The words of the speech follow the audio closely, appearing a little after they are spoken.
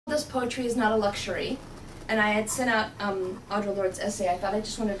This poetry is not a luxury, and I had sent out Audre Lorde's essay. I thought I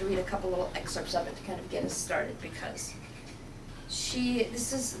just wanted to read a couple little excerpts of it to kind of get us started, because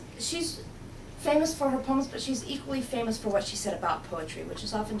she's famous for her poems, but she's equally famous for what she said about poetry, which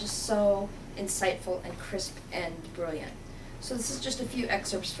is often just so insightful and crisp and brilliant. So this is just a few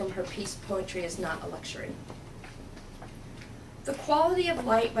excerpts from her piece, Poetry is Not a Luxury. The quality of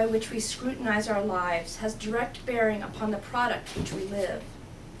light by which we scrutinize our lives has direct bearing upon the product which we live,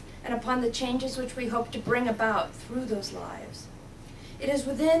 and upon the changes which we hope to bring about through those lives. It is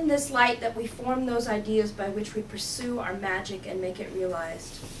within this light that we form those ideas by which we pursue our magic and make it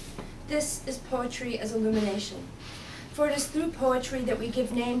realized. This is poetry as illumination, for it is through poetry that we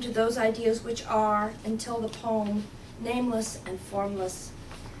give name to those ideas which are, until the poem, nameless and formless,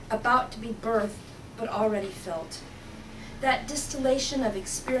 about to be birthed but already felt. That distillation of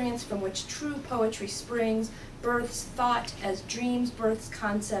experience from which true poetry springs births thought as dreams births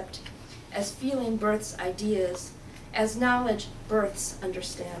concept, as feeling births ideas, as knowledge births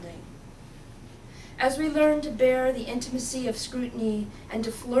understanding. As we learn to bear the intimacy of scrutiny and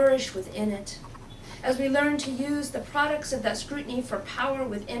to flourish within it, as we learn to use the products of that scrutiny for power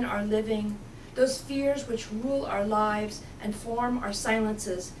within our living, those fears which rule our lives and form our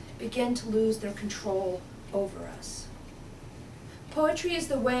silences begin to lose their control over us. Poetry is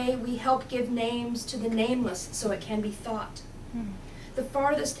the way we help give names to the nameless so it can be thought. The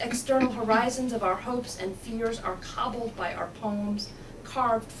farthest external horizons of our hopes and fears are cobbled by our poems,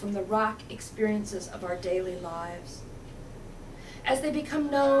 carved from the rock experiences of our daily lives. As they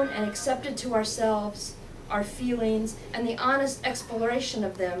become known and accepted to ourselves, our feelings, and the honest exploration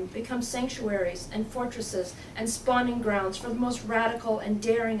of them become sanctuaries and fortresses and spawning grounds for the most radical and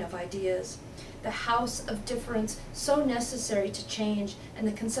daring of ideas, the house of difference so necessary to change and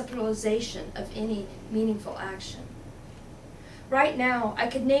the conceptualization of any meaningful action. Right now, I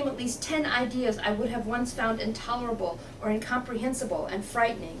could name at least 10 ideas I would have once found intolerable or incomprehensible and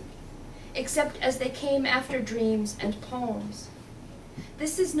frightening, except as they came after dreams and poems.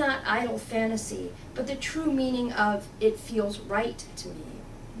 This is not idle fantasy, but the true meaning of "it feels right to me."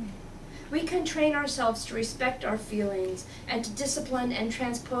 We can train ourselves to respect our feelings and to discipline and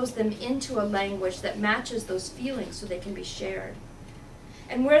transpose them into a language that matches those feelings so they can be shared.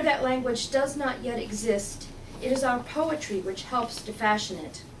 And where that language does not yet exist, it is our poetry which helps to fashion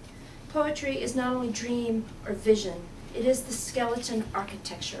it. Poetry is not only dream or vision, it is the skeleton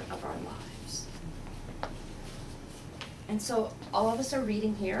architecture of our lives. And so all of us are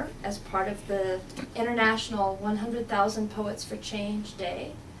reading here as part of the International 100,000 Poets for Change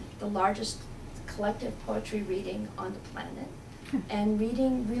Day, the largest collective poetry reading on the planet, and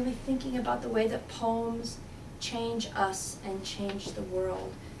reading, really thinking about the way that poems change us and change the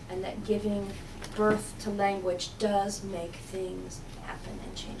world, and that giving birth to language does make things happen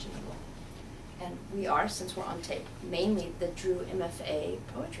and change in the world. And we are, since we're on tape, mainly the Drew MFA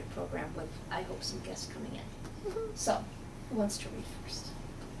poetry program with, I hope, some guests coming in. So, who wants to read first?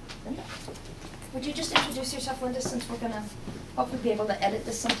 Linda? Would you just introduce yourself, Linda, since we're going to hopefully be able to edit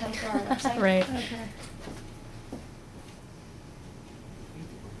this sometime for our website? Right. Okay.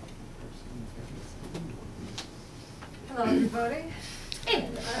 Hello, everybody. Hey.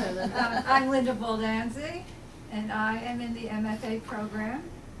 I'm Linda Baldanzi, and I am in the MFA program.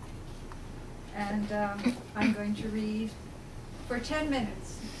 And I'm going to read for 10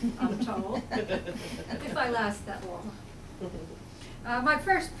 minutes, I'm told, if I last that long. My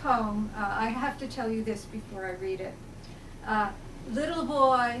first poem, I have to tell you this before I read it. Little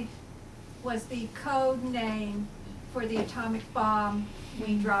Boy was the code name for the atomic bomb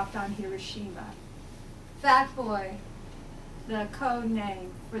we dropped on Hiroshima. Fat Boy, the code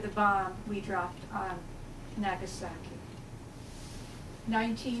name for the bomb we dropped on Nagasaki.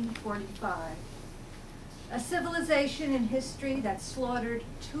 1945. A civilization in history that slaughtered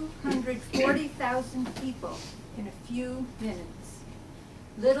 240,000 people in a few minutes.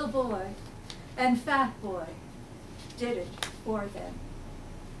 Little Boy and Fat Boy did it for them.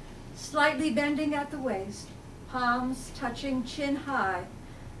 Slightly bending at the waist, palms touching chin high,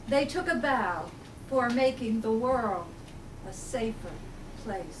 they took a bow for making the world a safer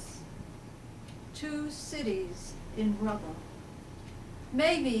place. 2 cities in rubble.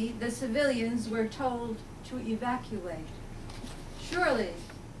 Maybe the civilians were told to evacuate. Surely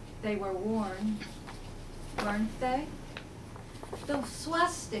they were warned, weren't they? The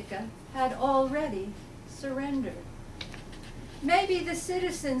swastika had already surrendered. Maybe the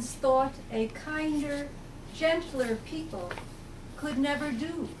citizens thought a kinder, gentler people could never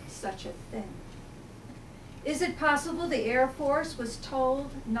do such a thing. Is it possible the Air Force was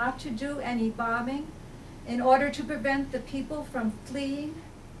told not to do any bombing in order to prevent the people from fleeing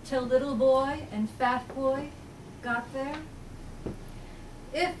till little boy and fat boy got there?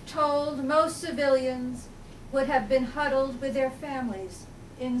 If told, most civilians would have been huddled with their families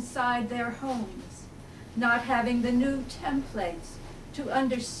inside their homes, not having the new templates to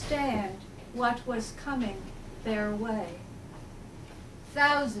understand what was coming their way.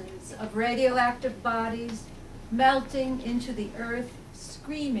 Thousands of radioactive bodies melting into the earth,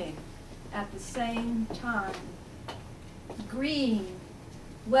 screaming at the same time. Green,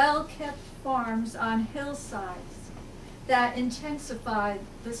 well-kept farms on hillsides that intensified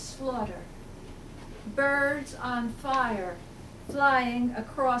the slaughter. Birds on fire flying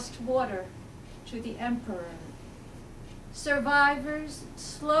across water to the emperor. Survivors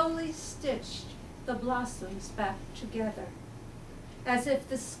slowly stitched the blossoms back together, as if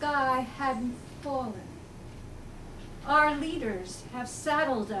the sky hadn't fallen. Our leaders have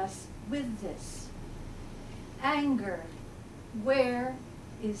saddled us with this. Anger, where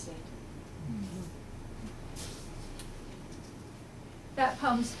is it? That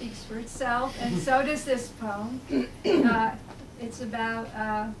poem speaks for itself, and so does this poem. It's about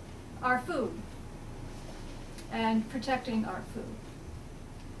our food and protecting our food.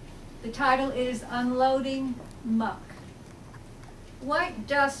 The title is Unloading Muck. White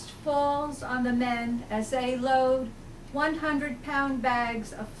dust falls on the men as they load 100-pound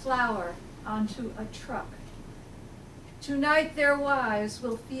bags of flour onto a truck. Tonight their wives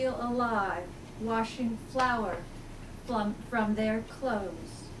will feel alive, washing flour from their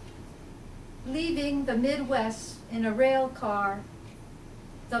clothes. Leaving the Midwest in a rail car,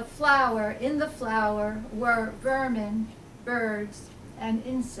 in the flour were vermin, birds, and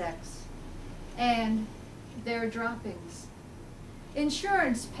insects, and their droppings.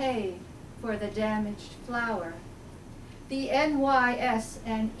 Insurance paid for the damaged flour. The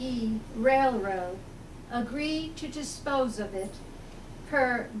NYS&E Railroad agreed to dispose of it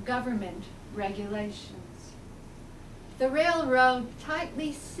per government regulations. The railroad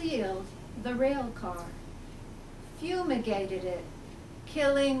tightly sealed the rail car, fumigated it,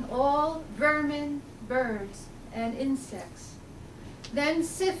 killing all vermin, birds, and insects, then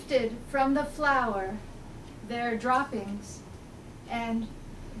sifted from the flour their droppings and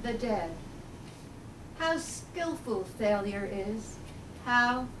the dead. How skillful failure is,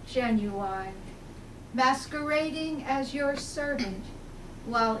 how genuine, masquerading as your servant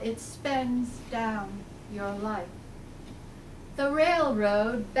while it spends down your life. The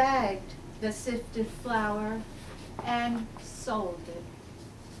railroad bagged the sifted flour and sold it.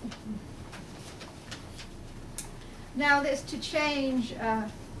 Now this to change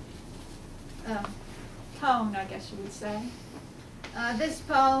tone, I guess you would say. This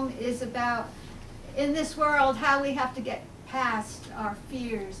poem is about, in this world, how we have to get past our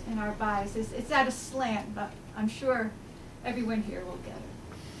fears and our biases. It's at a slant, but I'm sure everyone here will get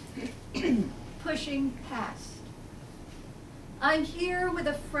it. Pushing past. I'm here with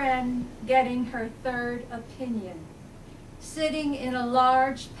a friend getting her third opinion, sitting in a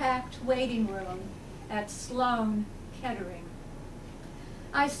large packed waiting room at Sloan Kettering.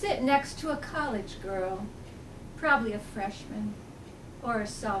 I sit next to a college girl, probably a freshman or a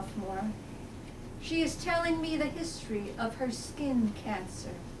sophomore. She is telling me the history of her skin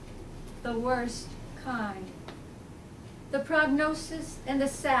cancer, the worst kind. The prognosis and the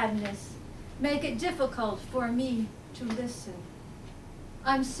sadness make it difficult for me to listen.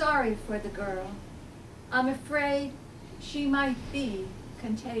 I'm sorry for the girl. I'm afraid she might be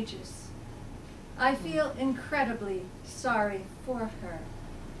contagious. I feel incredibly sorry for her.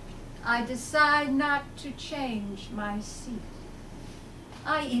 I decide not to change my seat.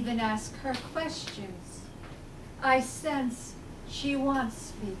 I even ask her questions. I sense she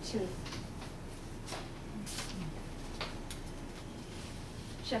wants me to.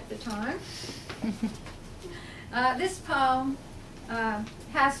 Check the time. This poem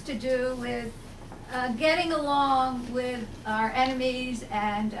has to do with getting along with our enemies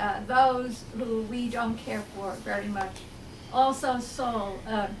and those who we don't care for very much. Also sold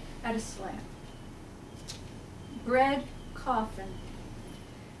at a slant. Bread coffin.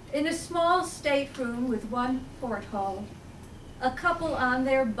 In a small stateroom with one porthole, a couple on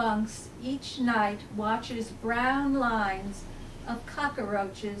their bunks each night watches brown lines of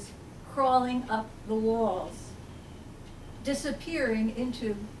cockroaches crawling up the walls, disappearing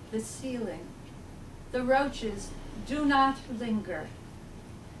into the ceiling. The roaches do not linger.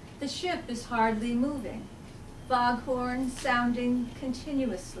 The ship is hardly moving, foghorns sounding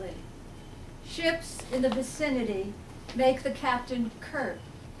continuously. Ships in the vicinity make the captain curt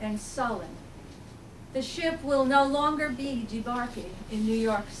and sullen. The ship will no longer be debarking in New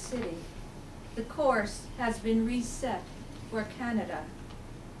York City. The course has been reset for Canada.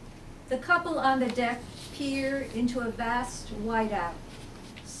 The couple on the deck peer into a vast whiteout,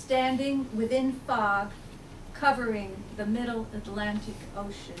 standing within fog covering the middle Atlantic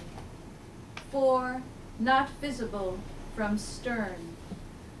Ocean. 4, not visible from stern,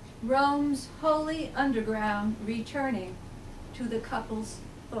 roams wholly underground, returning to the couple's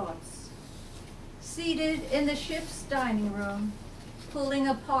thoughts. Seated in the ship's dining room, pulling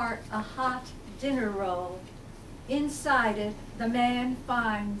apart a hot dinner roll, inside it, the man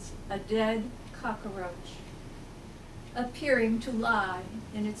finds a dead cockroach, appearing to lie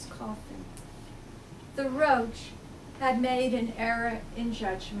in its coffin. The roach had made an error in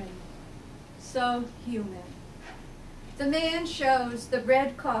judgment, so human. The man shows the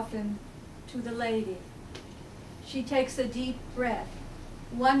red coffin to the lady. She takes a deep breath,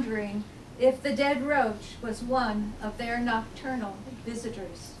 wondering if the dead roach was one of their nocturnal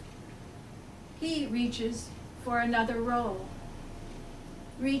visitors. He reaches for another roll,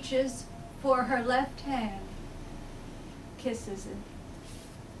 reaches for her left hand, kisses it.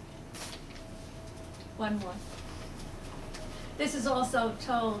 One more. This is also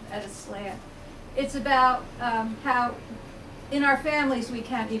told at a slant. It's about how in our families we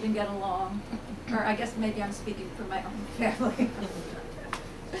can't even get along. Or I guess maybe I'm speaking for my own family.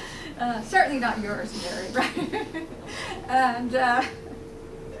 Certainly not yours, Mary, right?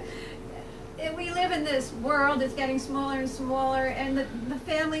 And we live in this world that's getting smaller and smaller, and the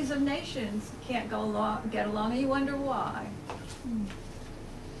families of nations can't get along, and you wonder why.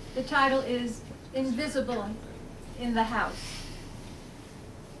 The title is Invisible in the House.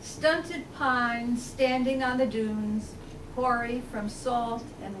 Stunted pines standing on the dunes, hoary from salt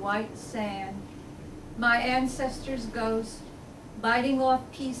and white sand. My ancestors' ghost, biting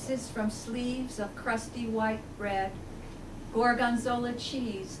off pieces from sleeves of crusty white bread, gorgonzola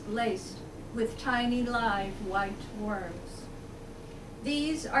cheese laced with tiny live white worms.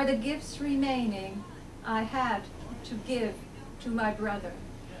 These are the gifts remaining I had to give to my brother.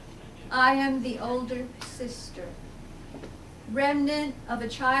 I am the older sister, remnant of a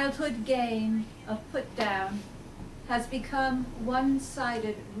childhood game of put-down has become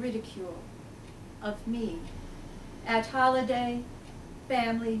one-sided ridicule of me at holiday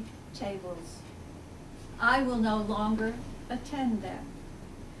family tables. I will no longer attend them.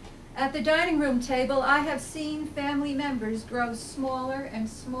 At the dining room table, I have seen family members grow smaller and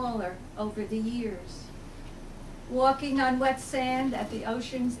smaller over the years. Walking on wet sand at the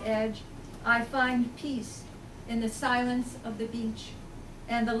ocean's edge, I find peace in the silence of the beach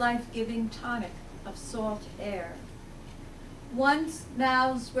and the life-giving tonic of salt air. Once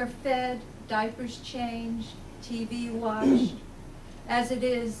mouths were fed, diapers changed, TV watched, as it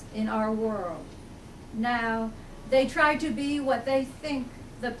is in our world. Now, they try to be what they think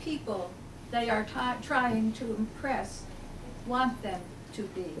the people they are trying to impress want them to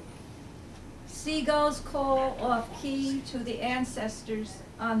be. Seagulls call off key to the ancestors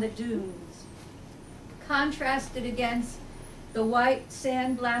on the dunes, contrasted against the white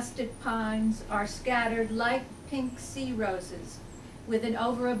sand-blasted pines are scattered light pink sea roses with an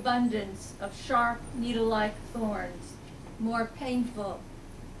overabundance of sharp needle-like thorns, more painful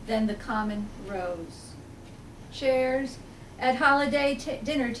than the common rose. Chairs at holiday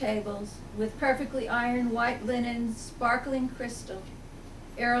dinner tables with perfectly ironed white linen, sparkling crystal,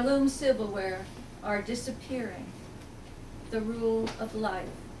 heirloom silverware are disappearing. The rule of life.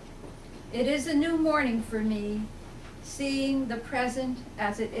 It is a new morning for me, seeing the present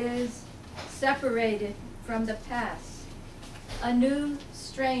as it is, separated from the past. A new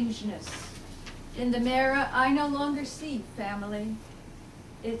strangeness. In the mirror, I no longer see family.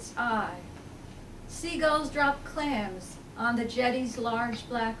 It's I. Seagulls drop clams on the jetty's large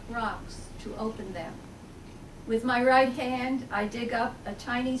black rocks to open them. With my right hand, I dig up a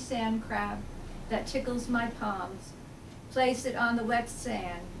tiny sand crab that tickles my palms, place it on the wet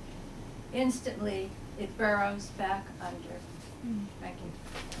sand. Instantly, it burrows back under. Thank you.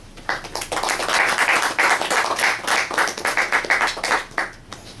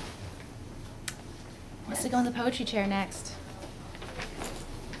 Who wants to go in the poetry chair next?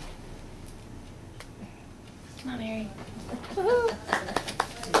 Come on, Mary. Woohoo!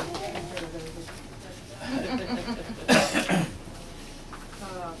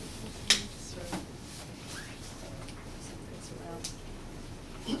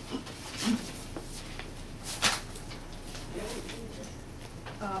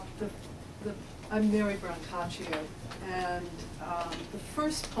 I'm Mary Brancaccio, and the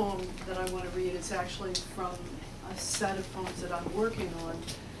first poem that I want to read is actually from a set of poems that I'm working on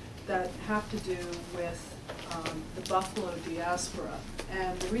that have to do with the Buffalo diaspora.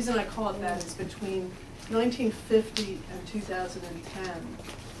 And the reason I call it that is between 1950 and 2010,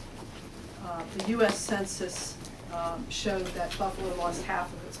 the U.S. Census showed that Buffalo lost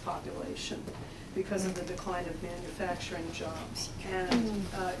half of its population because of the decline of manufacturing jobs. And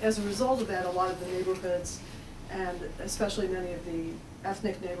as a result of that, a lot of the neighborhoods, and especially many of the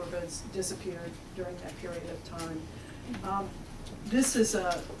ethnic neighborhoods, disappeared during that period of time. This is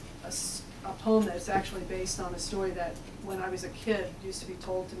a poem that's actually based on a story that, when I was a kid, used to be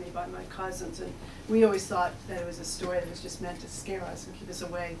told to me by my cousins, and we always thought that it was a story that was just meant to scare us and keep us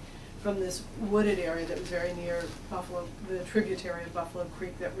away from this wooded area that was very near Buffalo, the tributary of Buffalo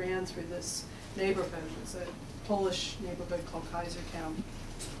Creek that ran through this neighborhood. It was a Polish neighborhood called Kaisertown.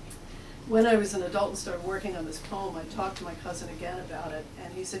 When I was an adult and started working on this poem, I talked to my cousin again about it,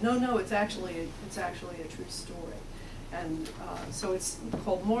 and he said, no, it's actually a true story. And so it's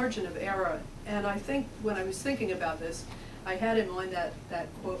called Margin of Error. And I think when I was thinking about this, I had in mind that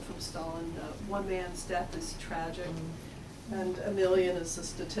quote from Stalin, one man's death is tragic, and a million is a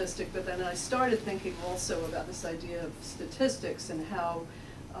statistic. But then I started thinking also about this idea of statistics and how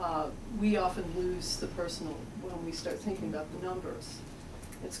we often lose the personal when we start thinking about the numbers.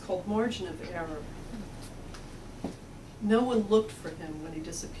 It's called Margin of Error. No one looked for him when he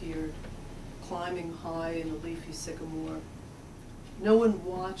disappeared, climbing high in a leafy sycamore. No one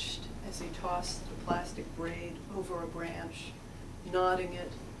watched as he tossed the plastic braid over a branch, nodding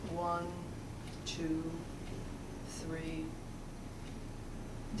it 1, 2, 3.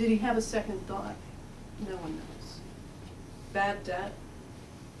 Did he have a second thought? No one knows. Bad debt,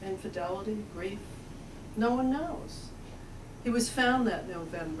 infidelity, grief? No one knows. He was found that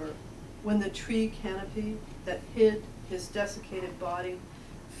November when the tree canopy that hid his desiccated body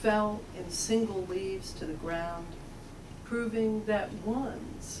fell in single leaves to the ground, proving that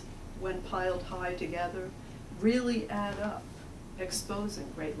ones, when piled high together, really add up,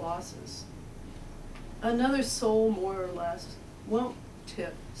 exposing great losses. Another soul, more or less, won't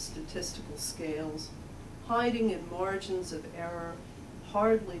tip statistical scales, hiding in margins of error,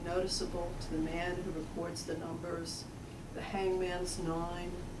 hardly noticeable to the man who records the numbers, the hangman's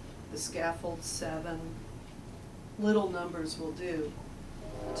 9, the scaffold's 7. Little numbers will do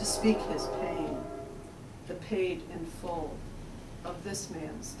to speak his pain, the paid in full of this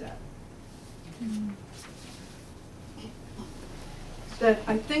man's debt. That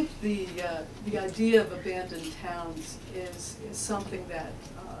I think the idea of abandoned towns is something that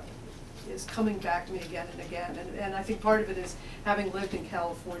is coming back to me again and again, and I think part of it is having lived in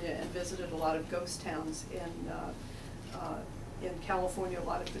California and visited a lot of ghost towns in California, a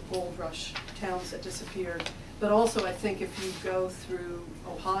lot of the gold rush towns that disappeared. But also I think if you go through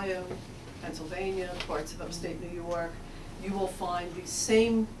Ohio, Pennsylvania, parts of upstate New York, you will find these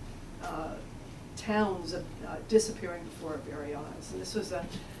same towns disappearing before our very eyes. And this was a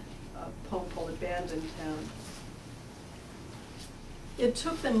poem called Abandoned Town. It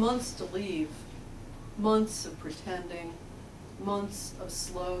took them months to leave, months of pretending, months of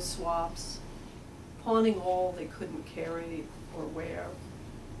slow swaps, pawning all they couldn't carry or wear.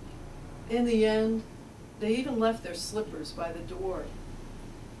 In the end, they even left their slippers by the door,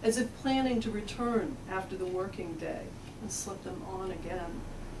 as if planning to return after the working day and slip them on again.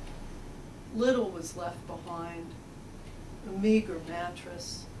 Little was left behind: a meager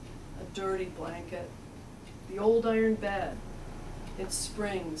mattress, a dirty blanket, the old iron bed, its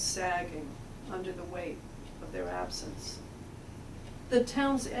springs sagging under the weight of their absence. The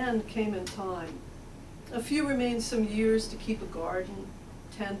town's end came in time. A few remained some years to keep a garden,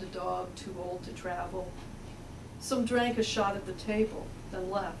 tend a dog too old to travel. Some drank a shot at the table, then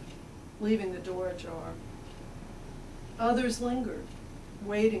left, leaving the door ajar. Others lingered,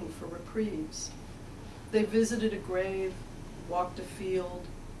 waiting for reprieves. They visited a grave, walked a field,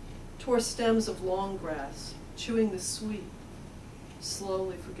 tore stems of long grass, chewing the sweet,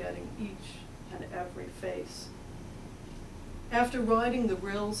 slowly forgetting each and every face. After riding the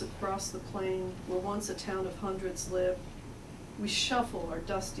rills across the plain where once a town of hundreds lived, we shuffle our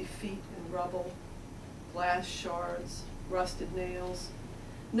dusty feet in rubble, glass shards, rusted nails.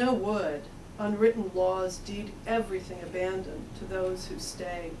 No wood, unwritten laws deed everything abandoned to those who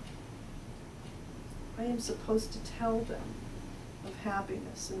stay. I am supposed to tell them of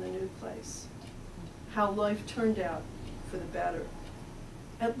happiness in the new place, how life turned out for the better.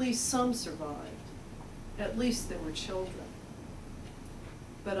 At least some survived. At least there were children.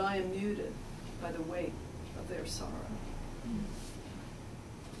 But I am muted by the weight of their sorrow.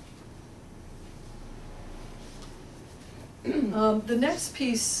 The next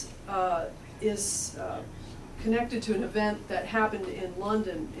piece is connected to an event that happened in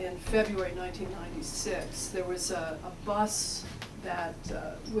London in February 1996. There was a bus that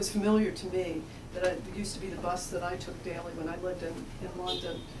was familiar to me, that used to be the bus that I took daily when I lived in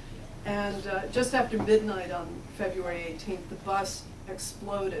London. And just after midnight on February 18th, the bus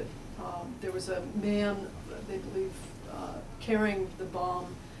exploded. There was a man, they believe, carrying the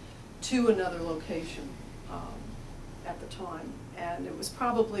bomb to another location at the time. And it was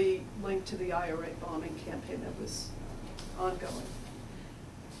probably linked to the IRA bombing campaign that was ongoing.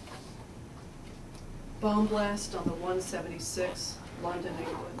 Bomb blast on the 176, London,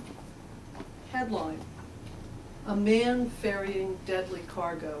 England. Headline: a man ferrying deadly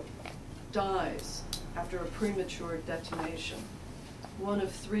cargo dies after a premature detonation. 1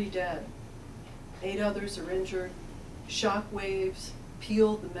 of 3 dead. 8 others are injured. Shock waves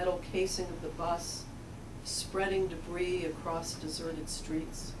peeled the metal casing of the bus, spreading debris across deserted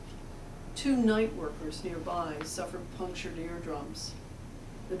streets. 2 night workers nearby suffered punctured eardrums.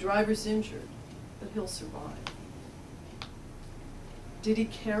 The driver's injured, but he'll survive. Did he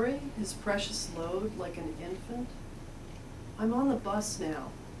carry his precious load like an infant? I'm on the bus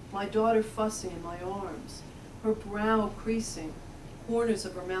now, my daughter fussing in my arms, her brow creasing, corners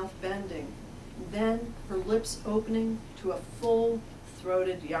of her mouth bending, then her lips opening to a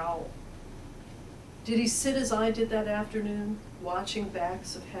full-throated yowl. Did he sit as I did that afternoon, watching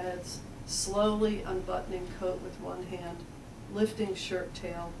backs of heads, slowly unbuttoning coat with one hand, lifting shirt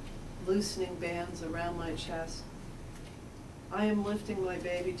tail, loosening bands around my chest? I am lifting my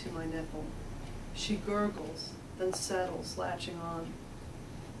baby to my nipple. She gurgles, then settles, latching on.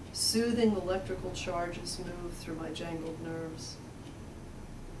 Soothing electrical charges move through my jangled nerves.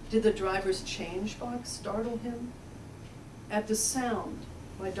 Did the driver's change box startle him? At the sound,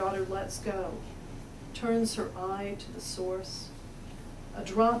 my daughter lets go, turns her eye to the source, a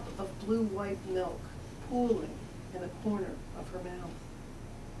drop of blue-white milk pooling in a corner of her mouth.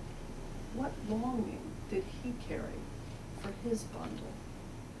 What longing did he carry for his bundle?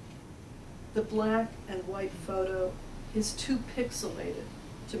 The black and white photo is too pixelated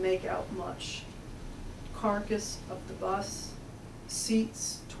to make out much. Carcass of the bus,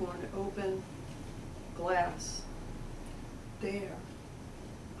 seats torn open, glass. There.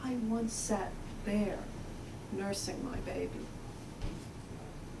 I once sat there, nursing my baby.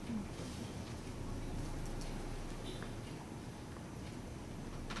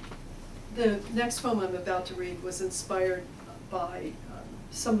 The next poem I'm about to read was inspired by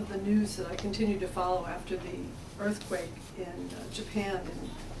some of the news that I continued to follow after the earthquake in Japan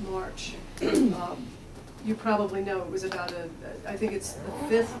in March. You probably know it was about I think it's the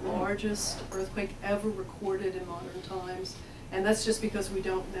 5th largest earthquake ever recorded in modern times. And that's just because we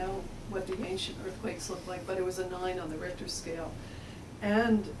don't know what the ancient earthquakes look like, but it was a 9 on the Richter scale.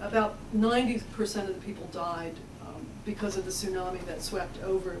 And about 90% of the people died because of the tsunami that swept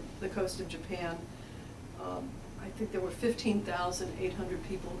over the coast of Japan. I think there were 15,800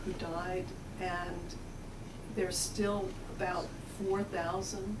 people who died, and there's still about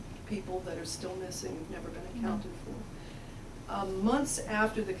 4,000 people that are still missing, have never been accounted for. Months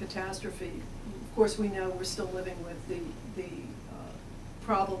after the catastrophe, of course we know we're still living with the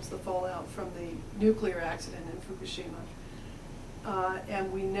problems, the fallout from the nuclear accident in Fukushima.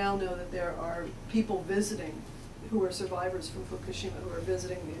 And we now know that there are people visiting who are survivors from Fukushima who are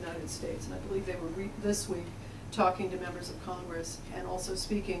visiting the United States. And I believe they were this week talking to members of Congress and also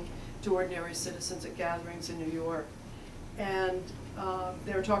speaking to ordinary citizens at gatherings in New York. And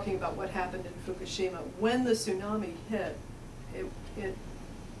they were talking about what happened in Fukushima. When the tsunami hit,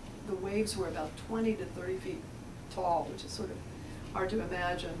 the waves were about 20 to 30 feet tall, which is sort of hard to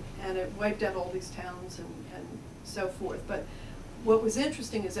imagine. And it wiped out all these towns and so forth. But what was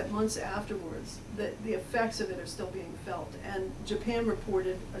interesting is that months afterwards, the effects of it are still being felt. And Japan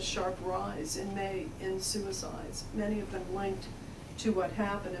reported a sharp rise in May in suicides, many of them linked to what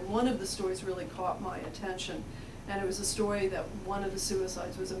happened. And one of the stories really caught my attention. And it was a story that one of the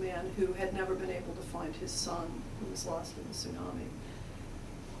suicides was a man who had never been able to find his son, who was lost in the tsunami.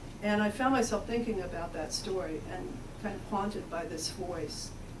 And I found myself thinking about that story and kind of haunted by this voice.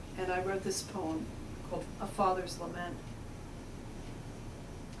 And I wrote this poem called A Father's Lament.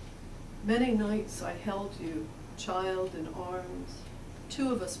 Many nights I held you, child in arms,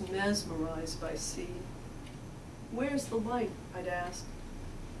 2 of us mesmerized by sea. Where's the light, I'd ask.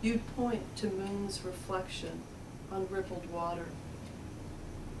 You'd point to moon's reflection on rippled water.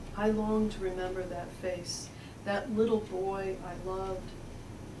 I longed to remember that face, that little boy I loved,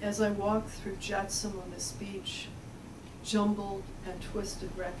 as I walked through jetsam on this beach, jumbled and twisted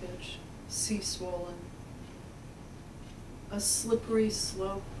wreckage, sea-swollen. A slippery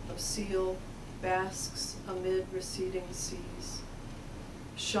slope of seal basks amid receding seas.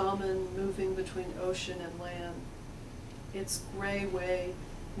 Shaman moving between ocean and land. Its gray way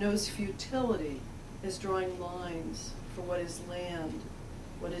knows futility is drawing lines for what is land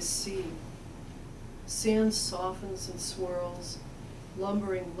what is sea. Sand softens and swirls,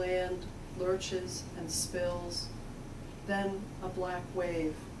 lumbering land lurches and spills. Then a black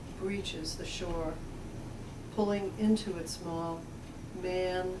wave breaches the shore, pulling into its maw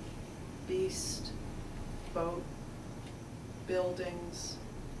man, beast, boat, buildings.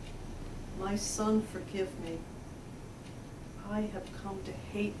 My son, forgive me. I have come to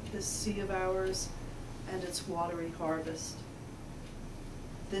hate this sea of ours and its watery harvest.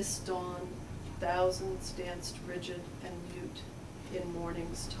 This dawn, thousands danced rigid and mute in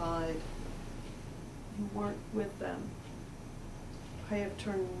morning's tide. You weren't with them. I have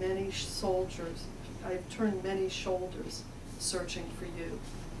turned many shoulders searching for you.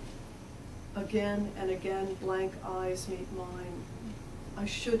 Again and again blank eyes meet mine. I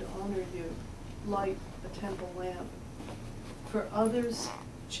should honor you, light a temple lamp. For others,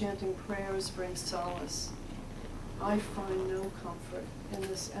 chanting prayers brings solace. I find no comfort in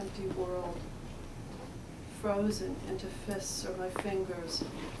this empty world. Frozen into fists are my fingers,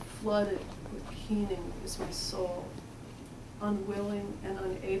 flooded with keening is my soul. Unwilling and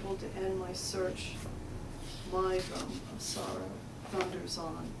unable to end my search, my drum of sorrow thunders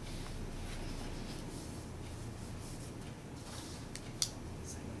on.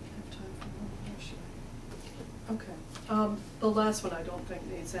 Have time for one more, should I? Okay. The last one I don't think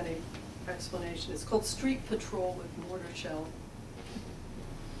needs any explanation. It's called Street Patrol with Mortar Shell.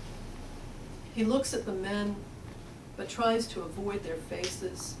 He looks at the men, but tries to avoid their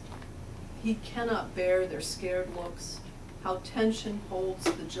faces. He cannot bear their scared looks, how tension holds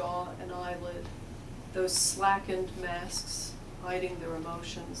the jaw and eyelid, those slackened masks hiding their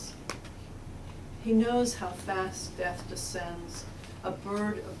emotions. He knows how fast death descends, a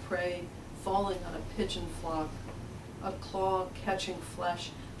bird of prey falling on a pigeon flock, a claw catching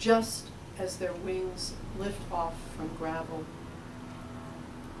flesh, just as their wings lift off from gravel.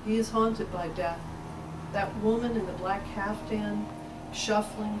 He is haunted by death. That woman in the black caftan,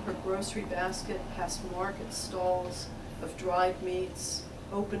 shuffling her grocery basket past market stalls of dried meats,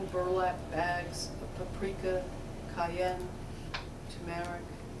 open burlap bags of paprika, cayenne, turmeric.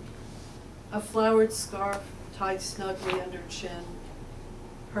 A flowered scarf tied snugly under chin,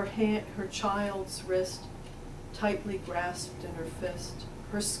 her child's wrist tightly grasped in her fist,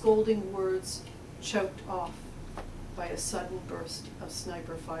 her scolding words choked off by a sudden burst of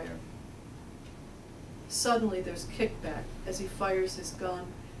sniper fire. Suddenly there's kickback as he fires his gun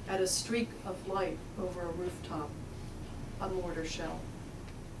at a streak of light over a rooftop, a mortar shell.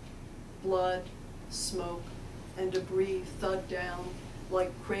 Blood, smoke, and debris thud down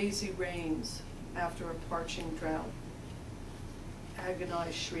like crazy rains after a parching drought.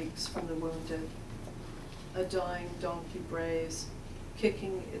 Agonized shrieks from the wounded. A dying donkey brays,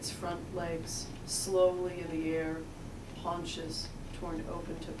 kicking its front legs slowly in the air, haunches torn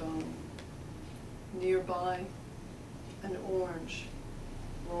open to bone. Nearby, an orange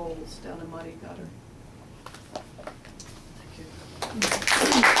rolls down a muddy gutter. Thank you.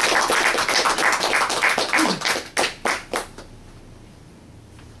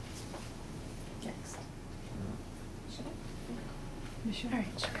 Next. All right,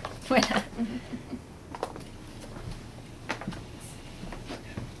 sure. Why not?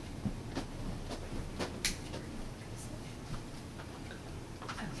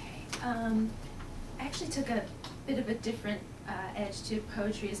 I actually took a bit of a different edge to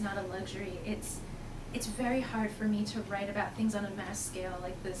Poetry is Not a Luxury. It's very hard for me to write about things on a mass scale,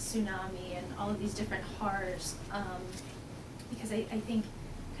 like the tsunami and all of these different horrors, because I think,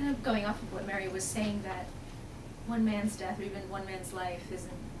 kind of going off of what Mary was saying, that one man's death or even one man's life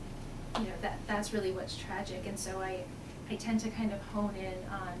isn't, that's really what's tragic. And so I tend to kind of hone in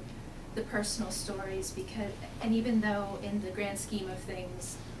on the personal stories, because, and even though in the grand scheme of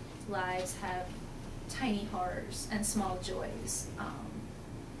things, lives have tiny horrors and small joys,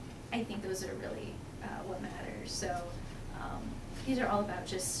 I think those are really what matters. So these are all about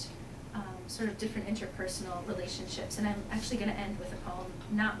just sort of different interpersonal relationships. And I'm actually going to end with a poem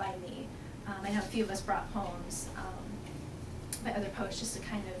not by me. I know a few of us brought poems by other poets just to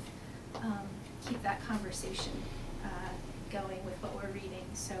kind of keep that conversation going with what we're reading.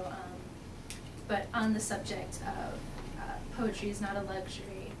 So, but on the subject of poetry is not a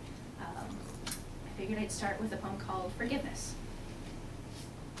luxury, I figured I'd start with a poem called Forgiveness.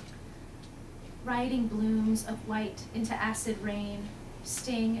 Riding blooms of white into acid rain,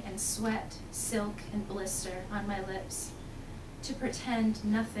 sting and sweat, silk and blister on my lips. To pretend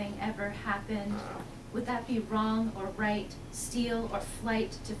nothing ever happened, would that be wrong or right, steal or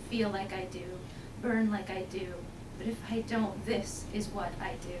flight to feel like I do, burn like I do? But if I don't, this is what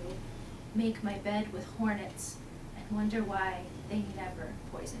I do. Make my bed with hornets and wonder why they never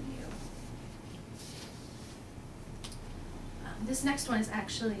poison you. This next one is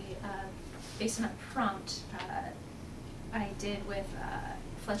actually based on a prompt I did with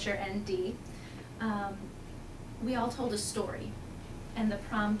Fletcher ND. We all told a story, and the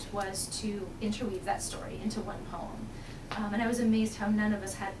prompt was to interweave that story into one poem. And I was amazed how none of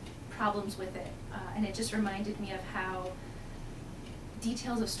us had problems with it, and it just reminded me of how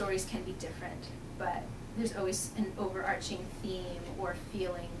details of stories can be different, but there's always an overarching theme or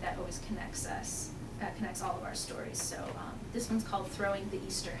feeling that always connects us, connects all of our stories. So this one's called Throwing the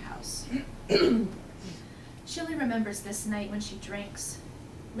Easter House. Shirley remembers this night when she drinks,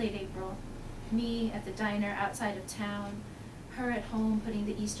 late April, me at the diner outside of town, her at home putting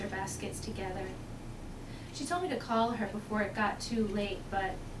the Easter baskets together. She told me to call her before it got too late,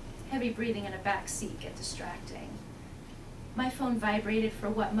 but heavy breathing in a back seat get distracting. My phone vibrated for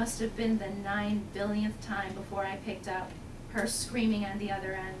what must have been the 9 billionth time before I picked up, her screaming on the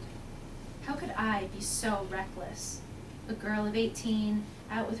other end. How could I be so reckless? A girl of 18,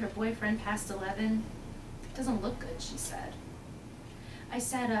 out with her boyfriend past 11? Doesn't look good, she said. I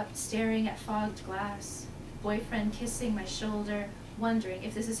sat up, staring at fogged glass, boyfriend kissing my shoulder, wondering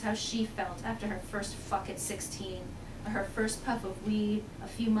if this is how she felt after her first fuck at 16, or her first puff of weed a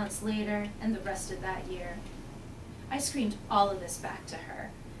few months later, and the rest of that year. I screamed all of this back to her,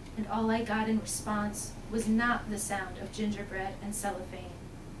 and all I got in response was not the sound of gingerbread and cellophane,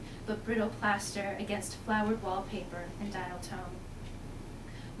 but brittle plaster against flowered wallpaper and dial tone.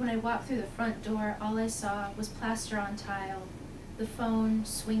 When I walked through the front door, all I saw was plaster on tile, the phone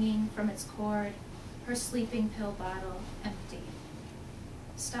swinging from its cord, her sleeping pill bottle empty.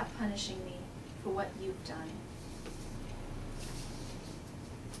 Stop punishing me for what you've done.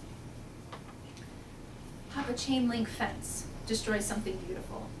 Hop a chain link fence, destroy something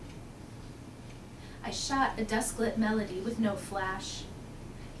beautiful. I shot a dusk-lit melody with no flash.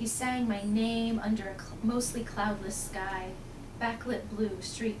 He sang my name under a mostly cloudless sky, backlit blue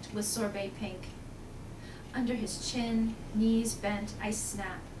streaked with sorbet pink. Under his chin, knees bent, I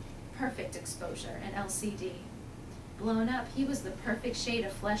snap. Perfect exposure, an LCD. Blown up, he was the perfect shade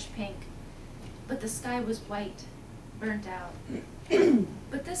of flesh pink, but the sky was white, burnt out.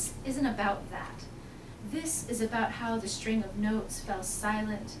 But this isn't about that. This is about how the string of notes fell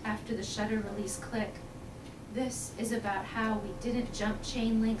silent after the shutter release click. This is about how we didn't jump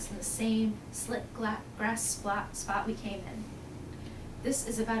chain links in the same slit grass spot we came in. This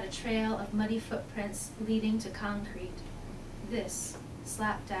is about a trail of muddy footprints leading to concrete. This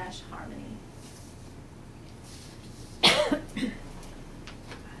slapdash harmony.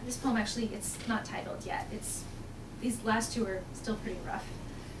 This poem actually, it's not titled yet. These last two are still pretty rough.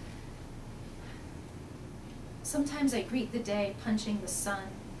 Sometimes I greet the day punching the sun.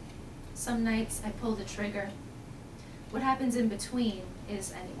 Some nights I pull the trigger. What happens in between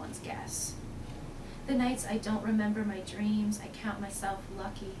is anyone's guess. The nights I don't remember my dreams, I count myself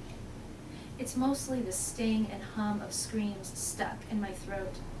lucky. It's mostly the sting and hum of screams stuck in my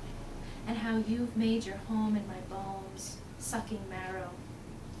throat, and how you've made your home in my bones, sucking marrow.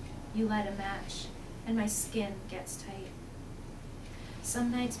 You light a match, and my skin gets tight.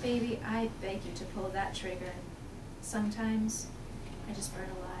 Some nights, baby, I beg you to pull that trigger. Sometimes, I just burn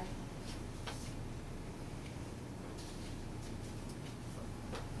alive.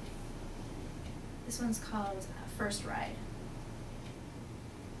 This one's called First Ride.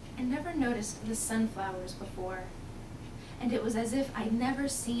 I never noticed the sunflowers before, and it was as if I'd never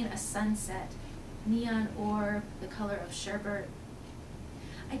seen a sunset, neon orb, the color of sherbet.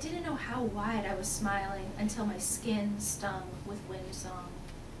 I didn't know how wide I was smiling until my skin stung with wind song.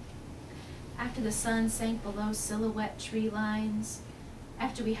 After the sun sank below silhouette tree lines,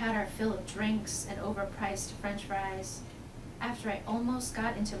 after we had our fill of drinks and overpriced french fries, after I almost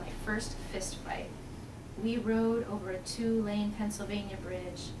got into my first fist fight, we rode over a 2-lane Pennsylvania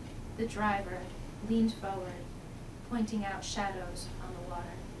bridge. The driver leaned forward, pointing out shadows on the water.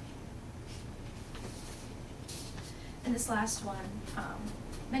 And this last one,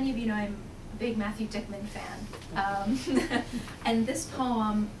 many of you know I'm a big Matthew Dickman fan. And this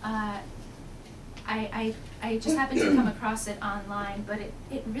poem, I just happened to come across it online, but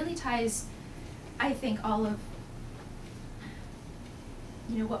it really ties, I think, all of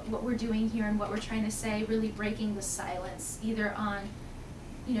what we're doing here and what we're trying to say, really breaking the silence, either on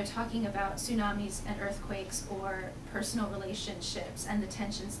talking about tsunamis and earthquakes or personal relationships and the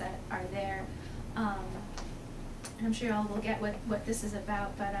tensions that are there. And I'm sure you all will get what this is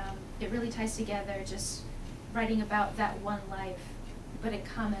about, but it really ties together just writing about that one life, but it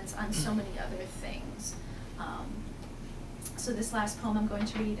comments on so many other things. So this last poem I'm going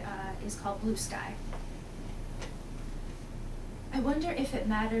to read is called Blue Sky. I wonder if it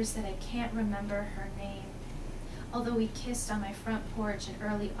matters that I can't remember her name, although we kissed on my front porch in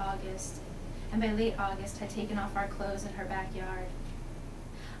early August, and by late August had taken off our clothes in her backyard.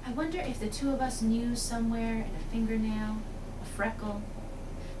 I wonder if the two of us knew somewhere in a fingernail, a freckle,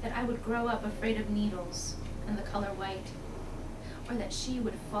 that I would grow up afraid of needles and the color white, or that she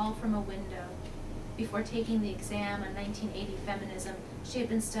would fall from a window before taking the exam on 1980 feminism she had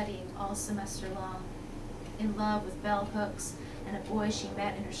been studying all semester long, in love with bell hooks and a boy she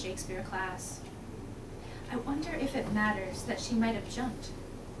met in her Shakespeare class. I wonder if it matters that she might have jumped,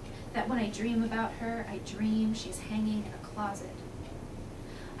 that when I dream about her, I dream she's hanging in a closet.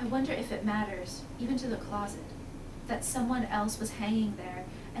 I wonder if it matters, even to the closet, that someone else was hanging there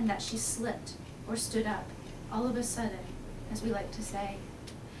and that she slipped or stood up, all of a sudden, as we like to say,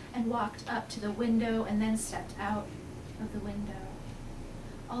 and walked up to the window and then stepped out of the window.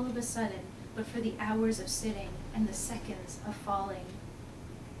 All of a sudden, but for the hours of sitting and the seconds of falling.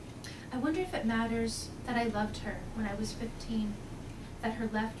 I wonder if it matters that I loved her when I was 15, that her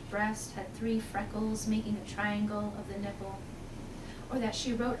left breast had 3 freckles making a triangle of the nipple, or that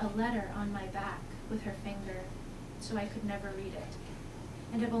she wrote a letter on my back with her finger so I could never read it,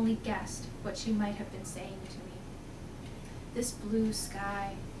 and have only guessed what she might have been saying to me. This blue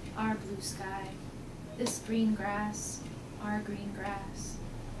sky, our blue sky, this green grass, our green grass,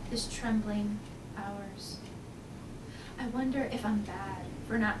 this trembling, ours. I wonder if I'm bad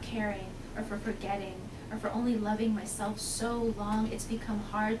for not caring, or for forgetting, or for only loving myself so long it's become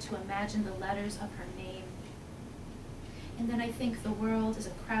hard to imagine the letters of her name. And then I think the world is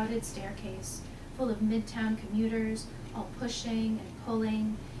a crowded staircase, full of midtown commuters, all pushing and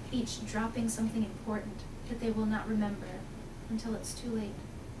pulling, each dropping something important that they will not remember until it's too late.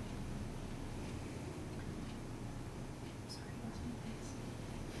 Sorry, I lost my place.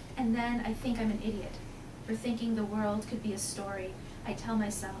 And then I think I'm an idiot for thinking the world could be a story I tell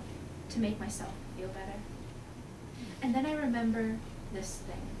myself to make myself feel better. And then I remember this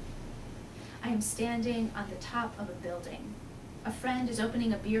thing. I am standing on the top of a building. A friend is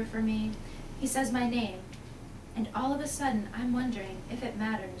opening a beer for me. He says my name. And all of a sudden, I'm wondering if it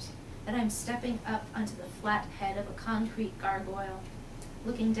matters that I'm stepping up onto the flat head of a concrete gargoyle,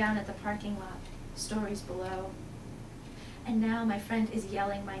 looking down at the parking lot, stories below. And now my friend is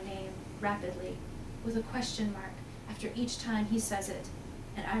yelling my name rapidly, with a question mark after each time he says it.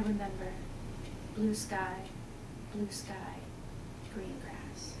 And I remember blue sky, green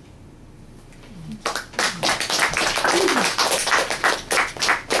grass.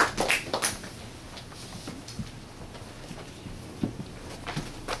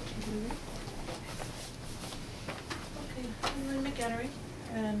 Okay, I'm Lynne McEniry,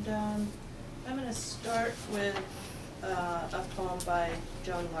 and I'm going to start with a poem by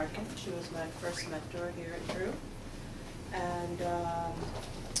Joan Larkin. She was my first mentor here at Drew, and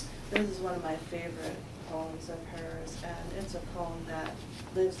this is one of my favorite poems of hers, and it's a poem that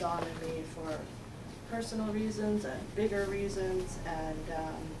lives on in me for personal reasons and bigger reasons, and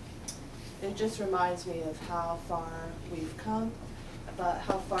it just reminds me of how far we've come, but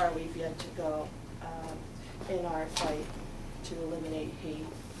how far we've yet to go in our fight to eliminate hate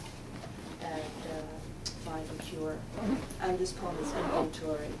and find a cure. And this poem is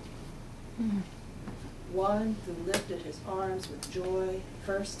inventory. One who lifted his arms with joy,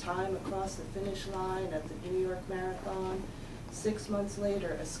 first time across the finish line at the New York Marathon, 6 months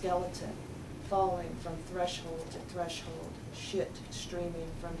later a skeleton, falling from threshold to threshold, shit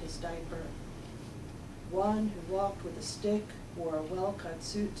streaming from his diaper. One who walked with a stick, wore a well-cut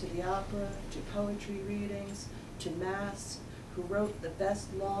suit to the opera, to poetry readings, to mass, who wrote the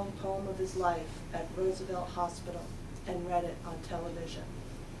best long poem of his life at Roosevelt Hospital and read it on television.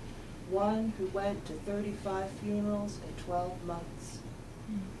 One who went to 35 funerals in 12 months.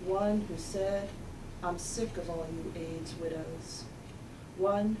 One who said, "I'm sick of all you AIDS widows."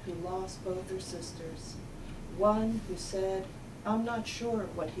 One who lost both her sisters. One who said, "I'm not sure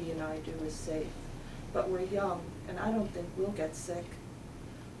what he and I do is safe, but we're young and I don't think we'll get sick."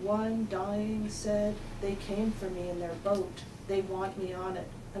 One dying said, "They came for me in their boat. They want me on it."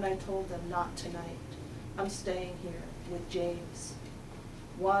 And I told them, "Not tonight. I'm staying here with James."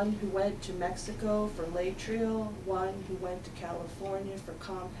 One who went to Mexico for Latrial, one who went to California for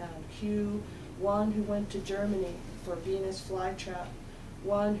Compound Q, one who went to Germany for Venus flytrap,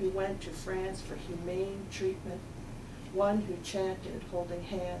 one who went to France for humane treatment, one who chanted holding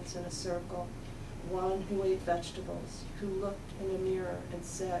hands in a circle, one who ate vegetables, who looked in a mirror and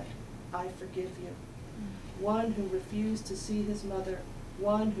said, "I forgive you." One who refused to see his mother,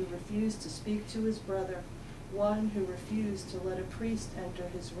 one who refused to speak to his brother, one who refused to let a priest enter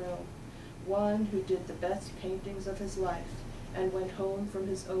his room, one who did the best paintings of his life and went home from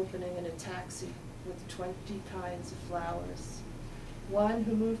his opening in a taxi with 20 kinds of flowers. One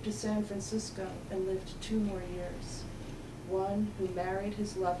who moved to San Francisco and lived 2 more years. One who married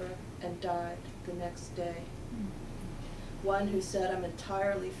his lover and died the next day. One who said, I'm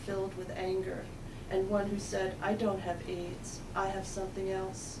entirely filled with anger, and one who said, I don't have AIDS, I have something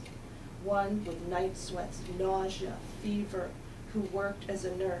else. One with night sweats, nausea, fever, who worked as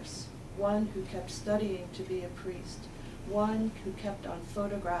a nurse. One who kept studying to be a priest. One who kept on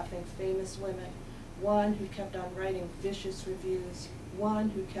photographing famous women. One who kept on writing vicious reviews. One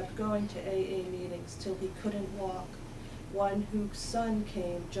who kept going to AA meetings till he couldn't walk. One whose son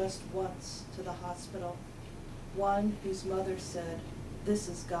came just once to the hospital. One whose mother said, this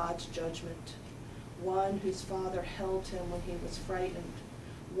is God's judgment. One whose father held him when he was frightened.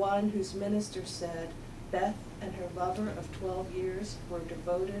 One whose minister said, Beth and her lover of 12 years were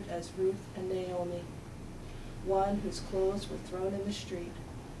devoted as Ruth and Naomi. One whose clothes were thrown in the street,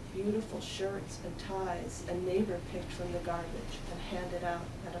 beautiful shirts and ties a neighbor picked from the garbage and handed out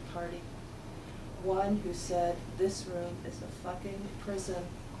at a party. One who said, this room is a fucking prison.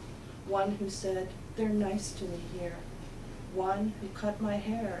 One who said, they're nice to me here. One who cut my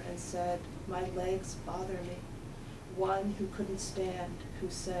hair and said, my legs bother me. One who couldn't stand, who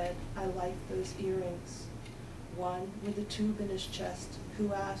said, I like those earrings. One with a tube in his chest,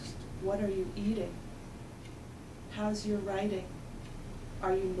 who asked, what are you eating? How's your writing?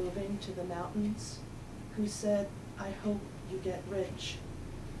 Are you moving to the mountains? Who said, I hope you get rich.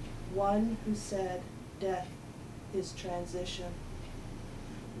 One who said, death is transition.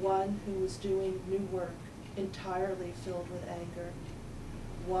 One who was doing new work, entirely filled with anger.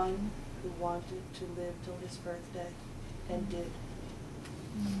 One who wanted to live till his birthday, and did.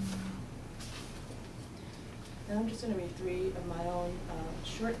 And I'm just going to read 3 of my own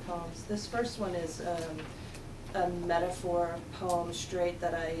short poems. This first one is a metaphor poem straight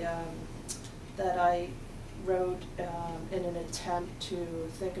that I wrote in an attempt to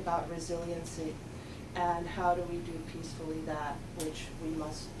think about resiliency and how do we do peacefully that which we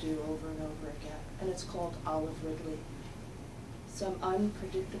must do over and over again. And it's called Olive Ridley. Some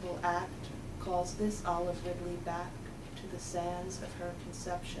unpredictable act calls this Olive Ridley back to the sands of her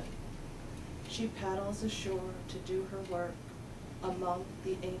conception. She paddles ashore to do her work among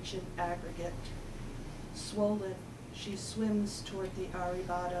the ancient aggregate. Swollen, she swims toward the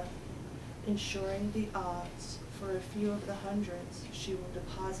Aribata, ensuring the odds for a few of the hundreds she will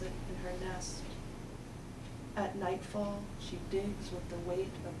deposit in her nest. At nightfall, she digs with the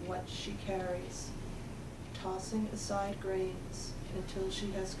weight of what she carries, tossing aside grains until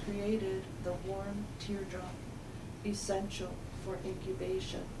she has created the warm teardrop, essential for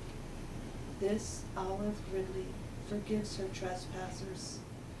incubation. This Olive Ridley forgives her trespassers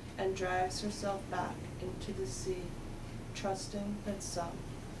and drags herself back into the sea, trusting that some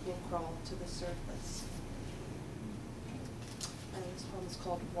will crawl to the surface. And this poem is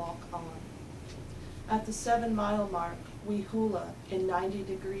called Walk On. At the 7-mile mark, we hula in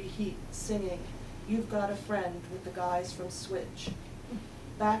 90-degree heat, singing, You've Got a Friend with the guys from Switch.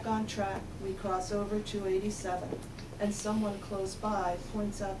 Back on track, we cross over 287, and someone close by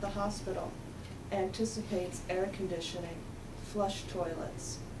points out the hospital, anticipates air conditioning, flush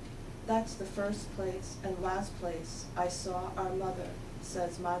toilets. That's the first place and last place I saw our mother,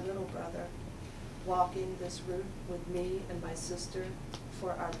 says my little brother, walking this route with me and my sister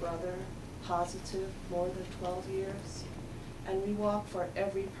for our brother, positive more than 12 years. And we walk for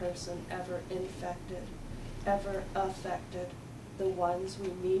every person ever infected, ever affected, the ones we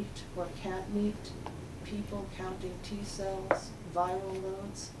meet or can't meet, people counting T-cells, viral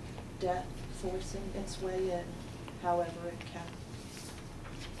loads, death forcing its way in, however it can.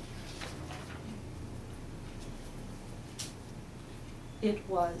 It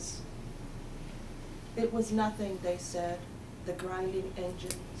was nothing, they said, the grinding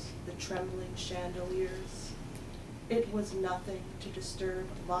engines, the trembling chandeliers. It was nothing to disturb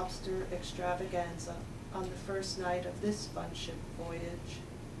lobster extravaganza on the first night of this funship voyage.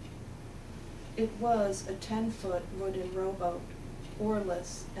 It was a 10-foot wooden rowboat,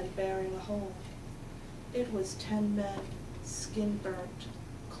 oarless and bearing a hole. It was 10 men, skin burnt,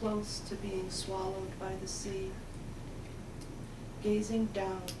 close to being swallowed by the sea, gazing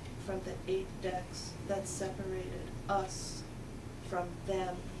down from the 8 decks that separated us from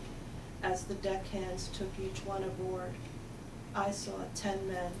them. As the deckhands took each one aboard, I saw 10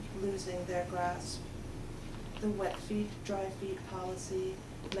 men losing their grasp. The wet feet, dry feet policy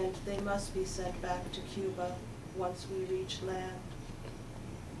meant they must be sent back to Cuba once we reached land.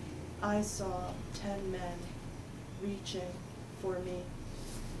 I saw 10 men reaching for me.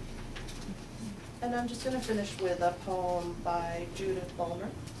 And I'm just going to finish with a poem by Judith Bulmer.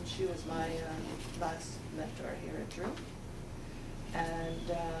 She was my last mentor here at Drew.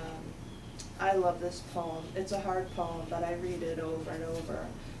 And I love this poem. It's a hard poem, but I read it over and over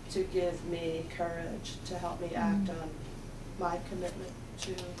to give me courage, to help me act on my commitment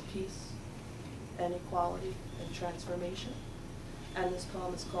to peace and equality and transformation. And this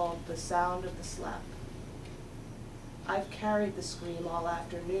poem is called The Sound of the Slap. I've carried the scream all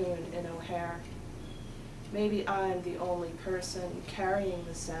afternoon in O'Hare. Maybe I'm the only person carrying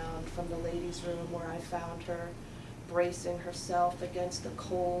the sound from the ladies' room where I found her, bracing herself against the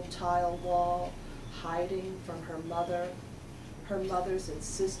cold tile wall, hiding from her mother's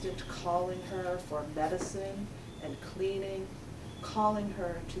insistent calling her for medicine and cleaning, calling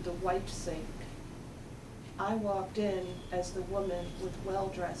her to the white sink. I walked in as the woman with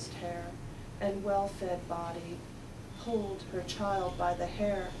well-dressed hair and well-fed body pulled her child by the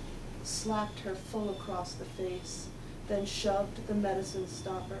hair, slapped her full across the face, then shoved the medicine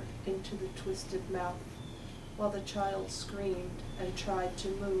stopper into the twisted mouth, while the child screamed and tried to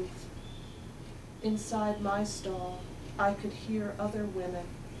move. Inside my stall, I could hear other women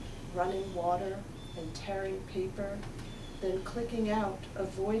running water and tearing paper, then clicking out,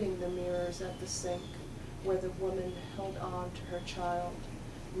 avoiding the mirrors at the sink, where the woman held on to her child,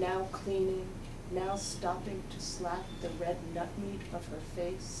 now cleaning, now stopping to slap the red nut meat of her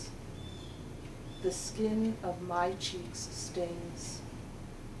face. The skin of my cheeks stings.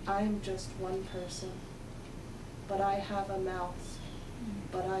 I am just one person, but I have a mouth,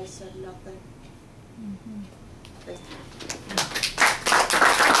 but I said nothing. Thank you.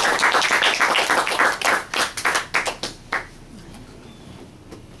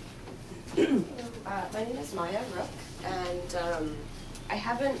 My name is Maya Rook, and I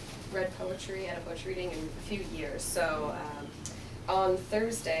haven't read poetry at a poetry reading in a few years, so on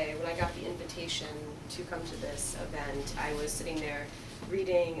Thursday, when I got the invitation to come to this event, I was sitting there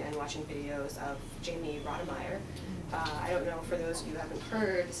reading and watching videos of Jamie Rodemeyer. I don't know, for those of you who haven't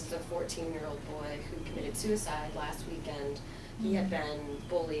heard, this is a 14-year-old boy who committed suicide last weekend. He had been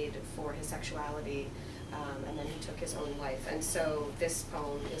bullied for his sexuality, and then he took his own life. And so this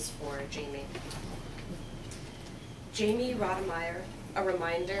poem is for Jamie. Jamie Rodemeyer, a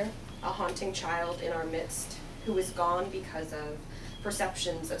reminder, a haunting child in our midst, who is gone because of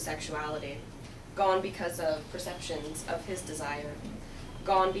perceptions of sexuality, gone because of perceptions of his desire,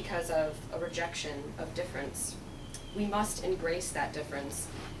 gone because of a rejection of difference. We must embrace that difference,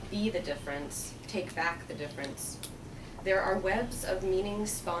 be the difference, take back the difference. There are webs of meaning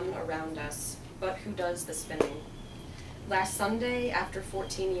spun around us, but who does the spinning? Last Sunday, after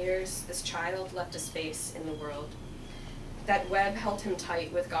 14 years, this child left a space in the world. That web held him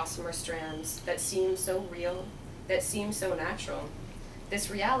tight with gossamer strands that seemed so real, that seemed so natural. This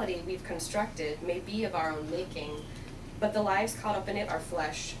reality we've constructed may be of our own making, but the lives caught up in it are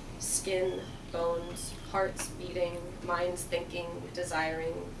flesh, skin, bones, hearts beating, minds thinking,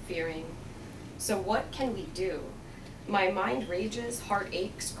 desiring, fearing. So what can we do? My mind rages, heart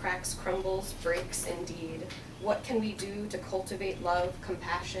aches, cracks, crumbles, breaks indeed. What can we do to cultivate love,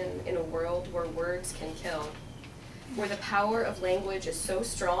 compassion in a world where words can kill? Where the power of language is so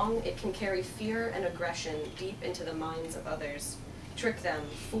strong, it can carry fear and aggression deep into the minds of others. Trick them,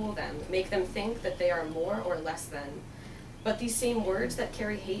 fool them, make them think that they are more or less than. But these same words that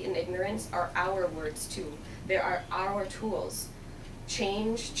carry hate and ignorance are our words too. They are our tools.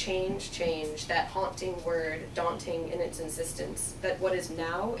 Change, change, change, that haunting word, daunting in its insistence, that what is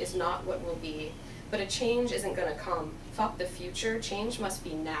now is not what will be. But a change isn't gonna come. Fuck the future, change must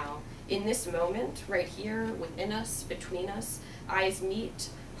be now. In this moment, right here, within us, between us, eyes meet,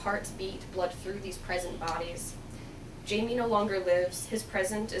 hearts beat, blood through these present bodies. Jamie no longer lives, his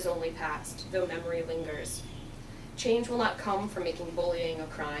present is only past, though memory lingers. Change will not come from making bullying a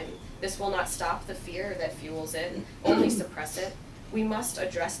crime. This will not stop the fear that fuels it, only suppress it. We must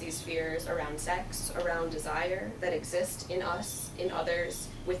address these fears around sex, around desire that exist in us, in others,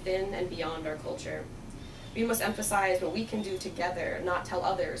 within and beyond our culture. We must emphasize what we can do together, not tell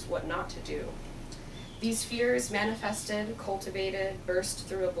others what not to do. These fears manifested, cultivated, burst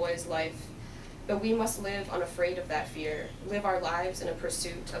through a boy's life, but we must live unafraid of that fear, live our lives in a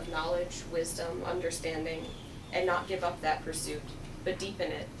pursuit of knowledge, wisdom, understanding, and not give up that pursuit, but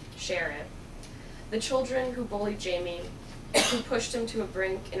deepen it, share it. The children who bullied Jamie, who pushed him to a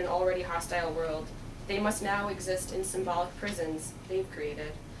brink in an already hostile world, they must now exist in symbolic prisons they've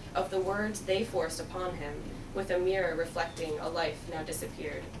created, of the words they forced upon him, with a mirror reflecting a life now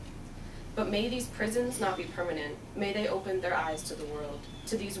disappeared. But may these prisons not be permanent. May they open their eyes to the world,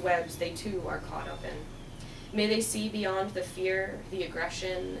 to these webs they too are caught up in. May they see beyond the fear, the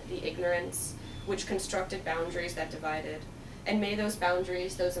aggression, the ignorance, which constructed boundaries that divided. And may those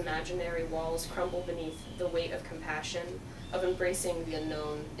boundaries, those imaginary walls, crumble beneath the weight of compassion, of embracing the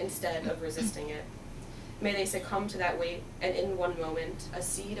unknown instead of resisting it. May they succumb to that weight, and in one moment, a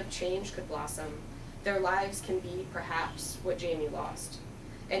seed of change could blossom. Their lives can be, perhaps, what Jamie lost.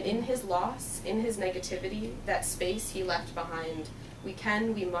 And in his loss, in his negativity, that space he left behind,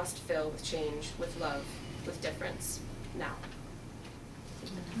 we must fill with change, with love, with difference, now.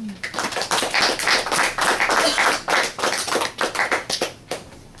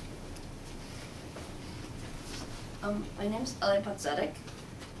 My name's Elliott batTzedek,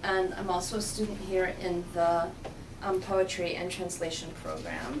 and I'm also a student here in the Poetry and Translation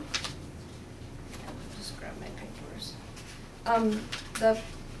program. Just grab my papers. The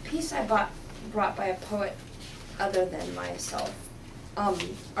piece I brought by a poet other than myself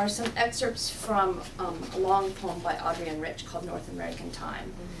are some excerpts from a long poem by Adrienne Rich called North American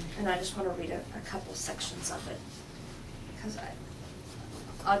Time. And I just want to read a couple sections of it, because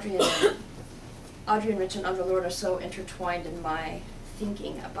Adrienne Rich and Audre Lorde are so intertwined in my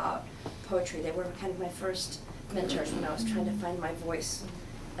thinking about poetry. They were kind of my first mentors when I was trying to find my voice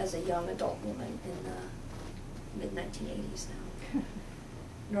as a young adult woman in the mid-1980s now.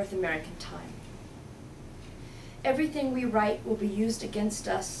 North American Time. Everything we write will be used against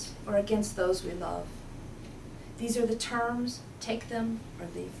us or against those we love. These are the terms, take them or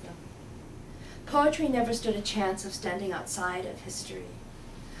leave them. Poetry never stood a chance of standing outside of history.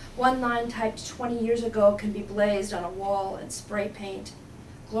 One line typed 20 years ago can be blazed on a wall in spray paint,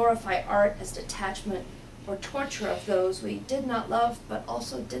 glorify art as detachment or torture of those we did not love but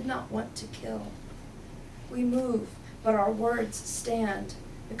also did not want to kill. We move, but our words stand,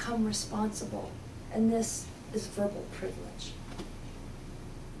 become responsible, and this is verbal privilege.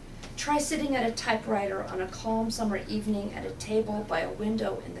 Try sitting at a typewriter on a calm summer evening at a table by a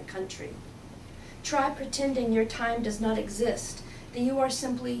window in the country. Try pretending your time does not exist, that you are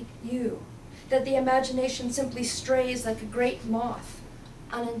simply you, that the imagination simply strays like a great moth,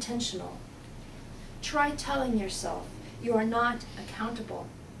 unintentional. Try telling yourself you are not accountable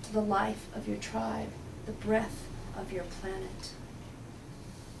to the life of your tribe, the breath of your planet.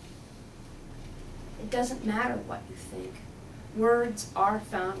 It doesn't matter what you think. Words are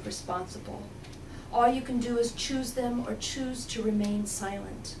found responsible. All you can do is choose them or choose to remain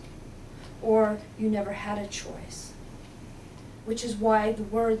silent. Or you never had a choice. Which is why the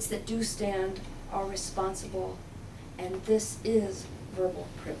words that do stand are responsible, and this is verbal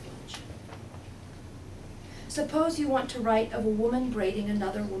privilege. Suppose you want to write of a woman braiding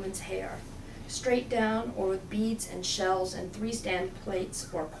another woman's hair, straight down or with beads and shells and 3-stand plaits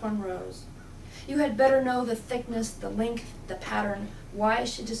or cornrows. You had better know the thickness, the length, the pattern, why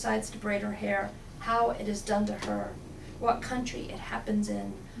she decides to braid her hair, how it is done to her, what country it happens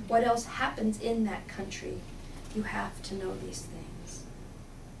in, what else happens in that country. You have to know these things.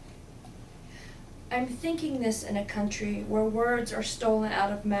 I'm thinking this in a country where words are stolen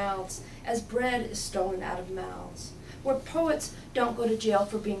out of mouths as bread is stolen out of mouths, where poets don't go to jail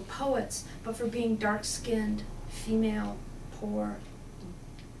for being poets, but for being dark-skinned, female, poor.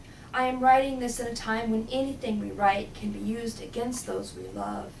 I am writing this in a time when anything we write can be used against those we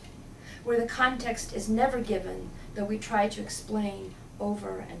love, where the context is never given, though we try to explain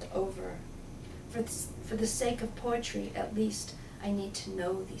over and over. For the sake of poetry, at least, I need to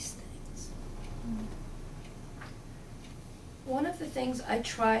know these things. One of the things I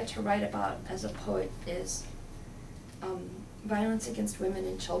try to write about as a poet is violence against women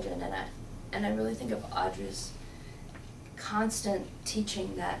and children, and I really think of Audre's constant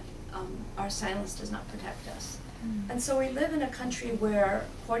teaching that our silence does not protect us. And so we live in a country where,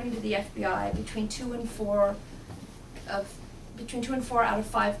 according to the FBI, between 2 and 4 out of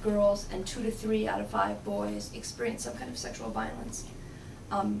 5 girls and 2 to 3 out of 5 boys experience some kind of sexual violence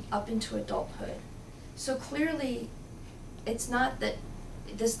up into adulthood. So clearly, it's not that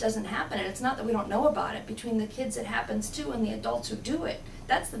this doesn't happen, and it's not that we don't know about it. Between the kids it happens to and the adults who do it,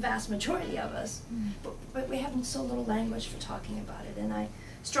 that's the vast majority of us. But we have so little language for talking about it, and I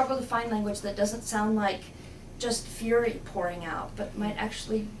struggle to find language that doesn't sound like just fury pouring out, but might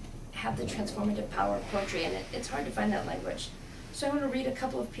actually have the transformative power of poetry, and it's hard to find that language. So I want to read a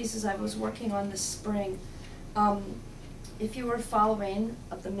couple of pieces I was working on this spring. If you were following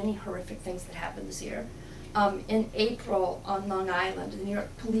of the many horrific things that happened this year, in April on Long Island, the New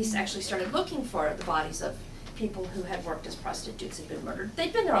York police actually started looking for the bodies of people who had worked as prostitutes had been murdered.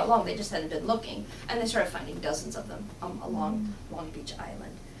 They'd been there all along, they just hadn't been looking, and they started finding dozens of them along Long Beach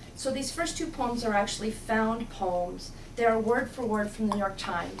Island. So these first 2 poems are actually found poems. They are word for word from the New York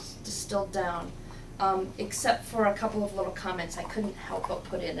Times, distilled down. except for a couple of little comments I couldn't help but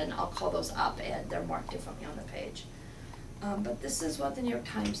put in, and I'll call those op-ed. They're marked differently on the page. But this is what the New York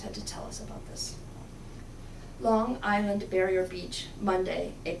Times had to tell us about this. Long Island Barrier Beach,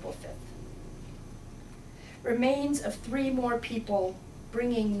 Monday, April 5th. Remains of 3 more people,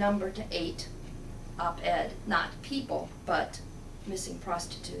 bringing number to 8. Op-ed, not people, but missing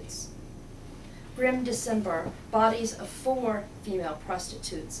prostitutes. Grim December, bodies of 4 female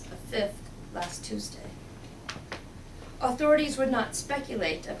prostitutes, a 5th last Tuesday. Authorities would not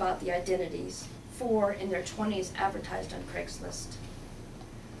speculate about the identities. 4 in their 20s advertised on Craigslist.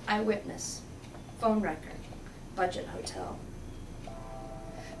 Eyewitness, phone record, budget hotel.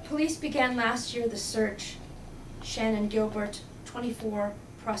 Police began last year the search. Shannon Gilbert, 24,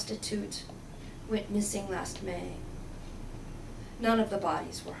 prostitute, went missing last May. None of the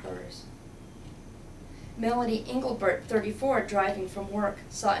bodies were hers. Melanie Engelbert, 34, driving from work,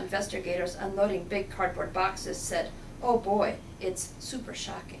 saw investigators unloading big cardboard boxes, said, "Oh boy, it's super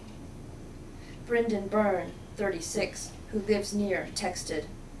shocking." Brendan Byrne, 36, who lives near, texted,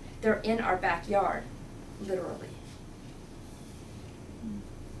 "They're in our backyard," literally.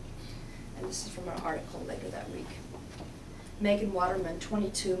 And this is from an article later that week. Megan Waterman,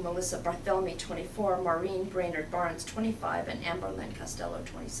 22, Melissa Barthelemy, 24, Maureen Brainerd Barnes, 25, and Amber Lynn Costello,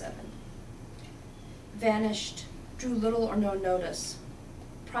 27. Vanished, drew little or no notice.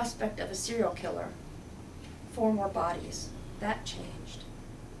 Prospect of a serial killer. 4 more bodies. That changed.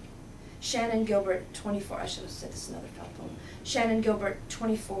 Shannon Gilbert, 24, I should have said this is another foul poem. Shannon Gilbert,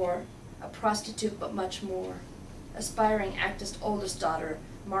 24, a prostitute but much more. Aspiring actress oldest daughter,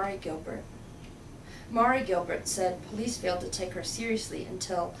 Mari Gilbert. Mari Gilbert said police failed to take her seriously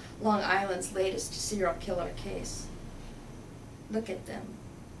until Long Island's latest serial killer case. Look at them.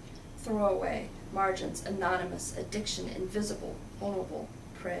 Throwaway, margins, anonymous, addiction, invisible, vulnerable,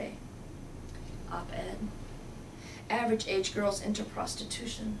 prey. Op-ed. Average age girls enter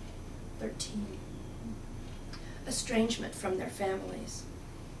prostitution, 13. Estrangement from their families.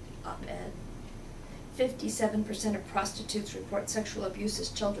 Op-ed. 57% of prostitutes report sexual abuse as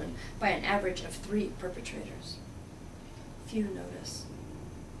children by an average of 3 perpetrators. Few notice.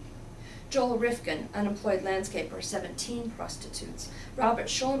 Joel Rifkin, unemployed landscaper, 17 prostitutes. Robert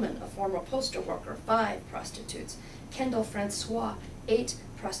Schulman, a former postal worker, 5 prostitutes. Kendall Francois, 8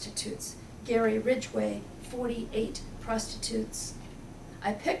 prostitutes. Gary Ridgway, 48 prostitutes.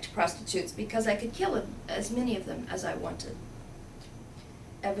 I picked prostitutes because I could kill as many of them as I wanted.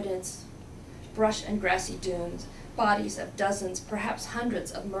 Evidence. Brush and grassy dunes, bodies of dozens, perhaps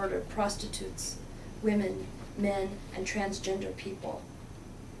hundreds of murdered prostitutes, women, men, and transgender people.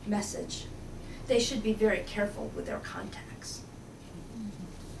 Message. They should be very careful with their contacts.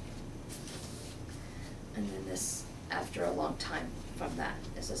 And then this, after a long time from that,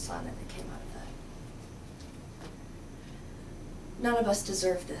 is a sonnet that came out of that. None of us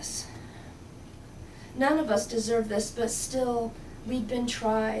deserve this. None of us deserve this, but still, we'd been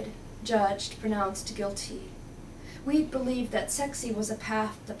tried, judged, pronounced guilty. We believed that sexy was a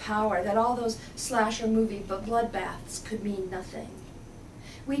path to power, that all those slasher movie bloodbaths could mean nothing.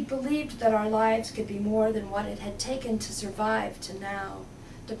 We believed that our lives could be more than what it had taken to survive to now,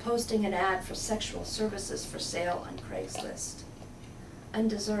 to posting an ad for sexual services for sale on Craigslist.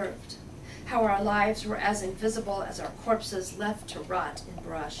 Undeserved. How our lives were as invisible as our corpses left to rot in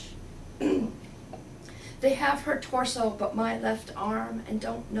brush. They have her torso but my left arm and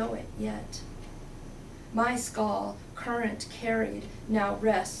don't know it yet. My skull, current carried, now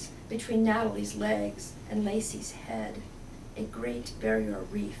rests between Natalie's legs and Lacey's head, a great barrier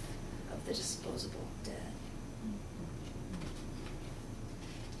reef of the disposable dead.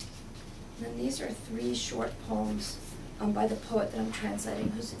 And then these are 3 short poems by the poet that I'm translating,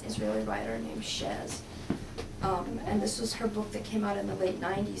 who's an Israeli writer named Shez. And this was her book that came out in the late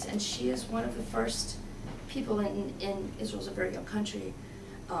 90s, and she is one of the first people in Israel's a very young country.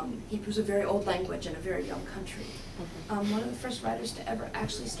 Hebrew's a very old language in a very young country. One of the first writers to ever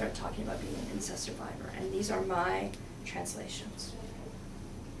actually start talking about being an incest survivor, and these are my translations.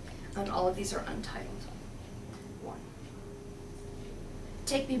 And all of these are untitled. 1.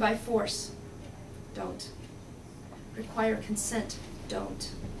 Take me by force. Don't. Require consent.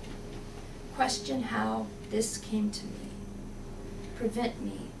 Don't. Question how this came to me. Prevent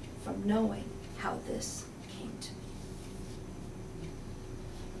me from knowing how this came to me.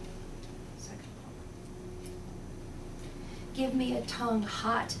 Second poem. Give me a tongue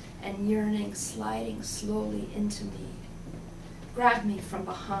hot and yearning, sliding slowly into me. Grab me from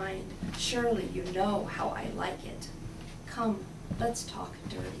behind. Surely you know how I like it. Come, let's talk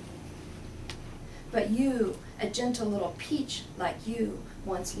dirty. But you, a gentle little peach like you,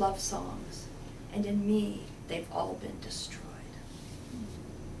 wants love songs. and in me they've all been destroyed.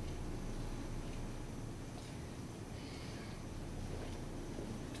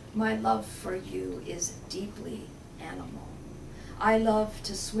 My love for you is deeply animal. I love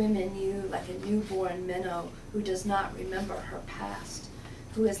to swim in you like a newborn minnow who does not remember her past,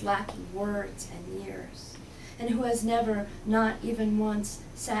 who is lacking words and years, and who has never, not even once,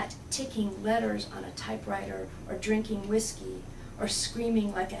 sat ticking letters on a typewriter or drinking whiskey or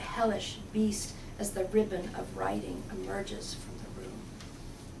screaming like a hellish beast as the ribbon of writing emerges from the room.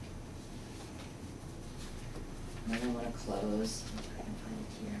 And then I want to close, if I can find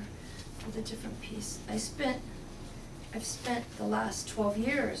it here, with a different piece. I've spent the last 12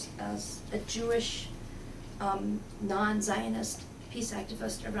 years as a Jewish non-Zionist peace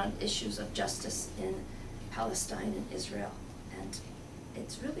activist around issues of justice in Palestine and Israel. And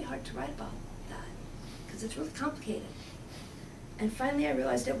it's really hard to write about that because it's really complicated. And finally I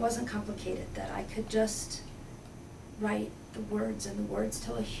realized it wasn't complicated, that I could just write the words, and the words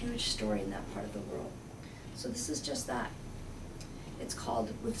tell a huge story in that part of the world. So this is just that. It's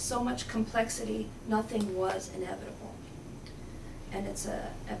called With So Much Complexity, Nothing Was Inevitable. And it's an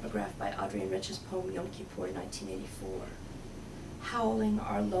epigraph by Audrey Enrich's poem Yom Kippur, 1984. Howling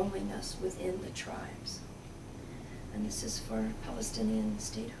our loneliness within the tribes. And this is for Palestinian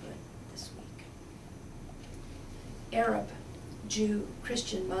statehood this week. Arab, Jew,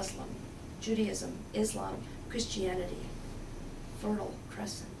 Christian, Muslim, Judaism, Islam, Christianity, Fertile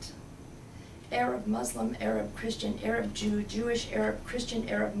Crescent. Arab, Muslim, Arab, Christian, Arab, Jew, Jewish, Arab, Christian,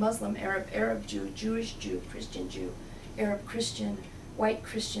 Arab, Muslim, Arab, Arab, Jew, Jewish, Jew, Christian, Jew, Arab, Christian, white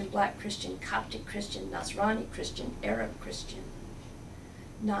Christian, black Christian, Coptic Christian, Nasrani Christian, Arab Christian.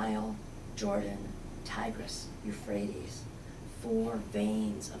 Nile, Jordan, Tigris, Euphrates, 4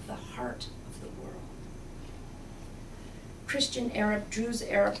 veins of the heart of the world. Christian Arab, Druze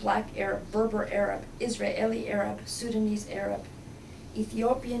Arab, Black Arab, Berber Arab, Israeli Arab, Sudanese Arab,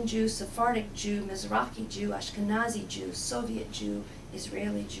 Ethiopian Jew, Sephardic Jew, Mizrahi Jew, Ashkenazi Jew, Soviet Jew,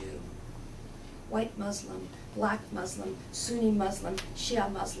 Israeli Jew, white Muslim, black Muslim, Sunni Muslim, Shia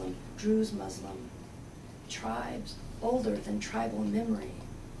Muslim, Druze Muslim, tribes older than tribal memory.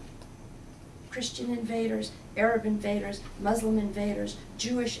 Christian invaders, Arab invaders, Muslim invaders,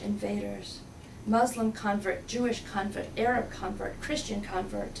 Jewish invaders, Muslim convert, Jewish convert, Arab convert, Christian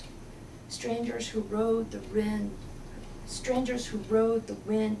convert, strangers who rode the wind,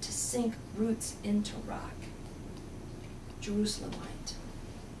 to sink roots into rock. Jerusalemite,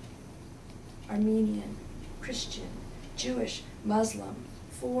 Armenian, Christian, Jewish, Muslim,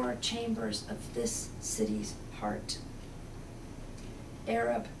 4 chambers of this city's heart.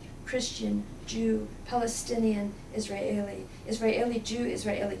 Arab, Christian, Jew, Palestinian, Israeli, Israeli Jew,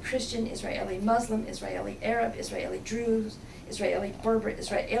 Israeli Christian, Israeli Muslim, Israeli Arab, Israeli Druze, Israeli Berber,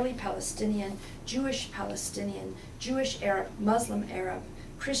 Israeli Palestinian, Jewish Palestinian, Jewish Arab, Muslim Arab,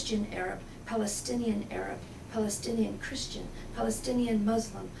 Christian Arab, Palestinian Arab, Palestinian Christian, Palestinian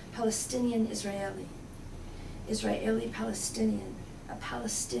Muslim, Palestinian Israeli, Israeli Palestinian, a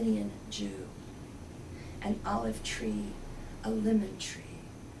Palestinian Jew, an olive tree, a lemon tree,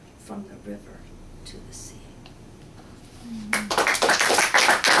 from the river to the sea.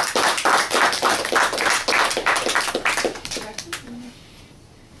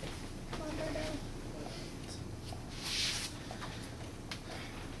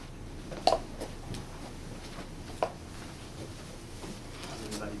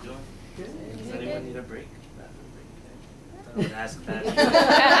 How's everybody doing? Good. Does anyone need a break? I thought I would ask that.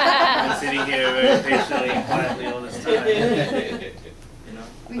 I'm sitting here very patiently and quietly all this time. You know?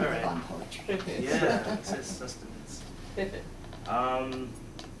 We all live right. on poetry. Yeah, it's his sustenance.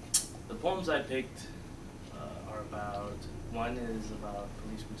 The poems I picked are about, one is about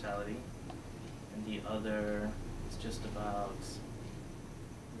police brutality, and the other is just about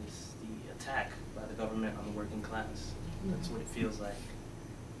the attack by the government on the working class. That's what it feels like.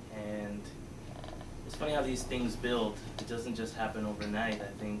 And it's funny how these things build. It doesn't just happen overnight.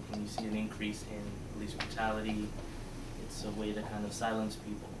 I think when you see an increase in police brutality, it's a way to kind of silence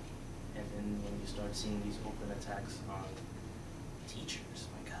people. And then when you start seeing these open attacks on teachers,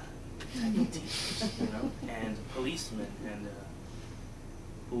 my God, attacking teachers, you know, and policemen, and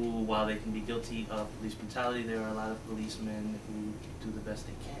who, while they can be guilty of police brutality, there are a lot of policemen who do the best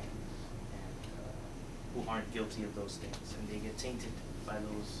they can, and who aren't guilty of those things, and they get tainted by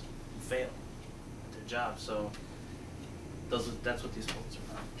those who fail at their job. So that's what these poems are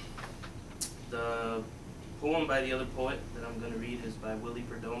about. The poem by the other poet that I'm going to read is by Willie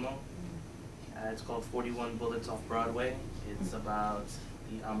Perdomo. It's called 41 Bullets Off Broadway. It's about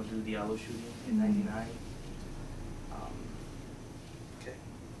the Amadou Diallo shooting in '99. Okay.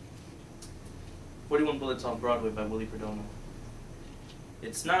 41 Bullets on Broadway by Willie Perdomo.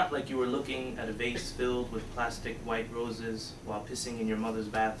 It's not like you were looking at a vase filled with plastic white roses while pissing in your mother's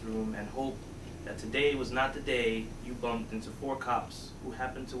bathroom and hope that today was not the day you bumped into 4 cops who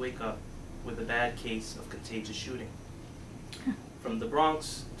happened to wake up with a bad case of contagious shooting. From the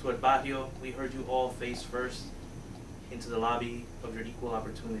Bronx to El Barrio, we heard you all face first into the lobby of your equal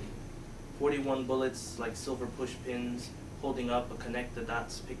opportunity. 41 bullets like silver push pins holding up a connect the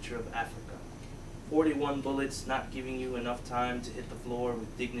dots picture of Africa. 41 bullets not giving you enough time to hit the floor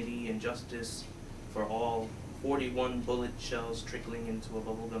with dignity and justice for all. 41 bullet shells trickling into a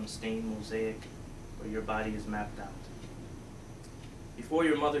bubblegum stained mosaic where your body is mapped out. Before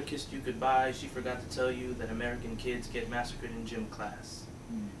your mother kissed you goodbye, she forgot to tell you that American kids get massacred in gym class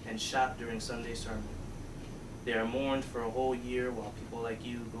and shot during Sunday sermon. They are mourned for a whole year while people like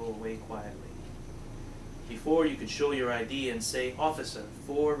you go away quietly. Before you could show your ID and say, "Officer,"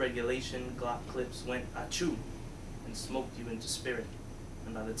 4 regulation Glock clips went achoo and smoked you into spirit.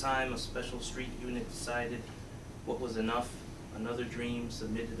 And by the time a special street unit decided what was enough, another dream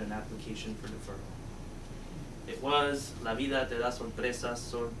submitted an application for deferral. It was, "La vida te da sorpresas,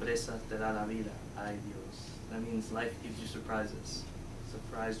 sorpresas te da la vida." Ay Dios. That means life gives you surprises.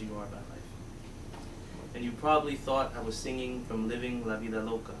 Surprised you are by life. And you probably thought I was singing from Living La Vida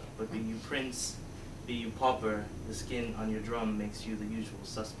Loca, but be you prince, be you pauper, the skin on your drum makes you the usual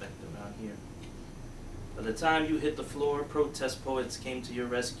suspect around here. By the time you hit the floor, protest poets came to your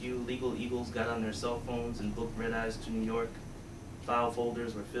rescue, legal eagles got on their cell phones and booked red-eyes to New York. File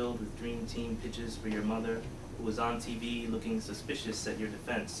folders were filled with dream team pitches for your mother, who was on TV looking suspicious at your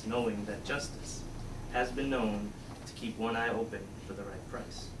defense, knowing that justice has been known to keep one eye open for the right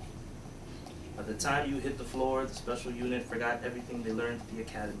price. By the time you hit the floor, the special unit forgot everything they learned at the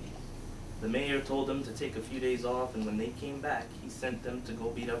academy. The mayor told them to take a few days off, and when they came back, he sent them to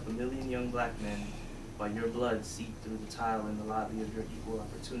go beat up a million young black men while your blood seeped through the tile in the lobby of your equal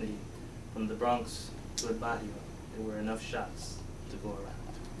opportunity. From the Bronx to El Barrio, there were enough shots to go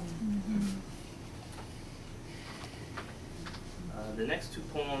around. The next 2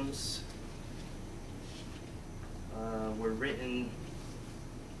 poems were written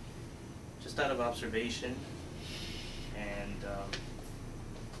just out of observation, and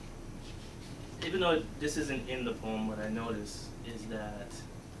even though this isn't in the poem, what I noticed is that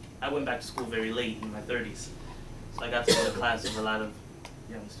I went back to school very late in my 30s, so I got to go to class with a lot of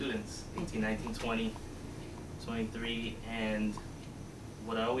young students, 18, 19, 20, 23, and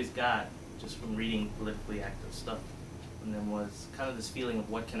what I always got just from reading politically active stuff from them was kind of this feeling of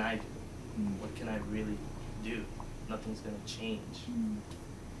what can I do? What can I really do? Nothing's going to change.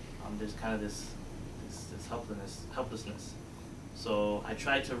 There's kind of this helplessness. So I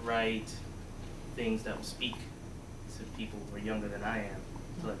tried to write things that would speak to people who are younger than I am,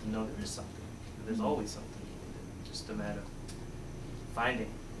 to let them know there is something. There's always something. Just a matter of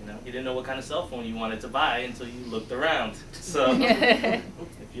finding. You know, you didn't know what kind of cell phone you wanted to buy until you looked around. So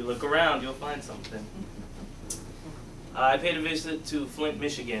if you look around, you'll find something. I paid a visit to Flint,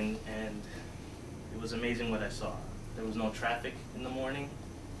 Michigan, and it was amazing what I saw. There was no traffic in the morning,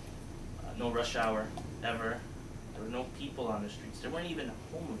 no rush hour ever. There were no people on the streets. There weren't even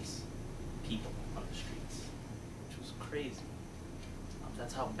homeless people on the streets, which was crazy.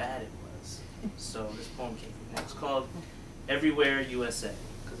 That's how bad it was. So this poem came from there. It's called Everywhere USA,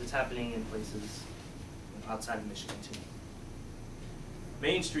 because it's happening in places outside of Michigan too.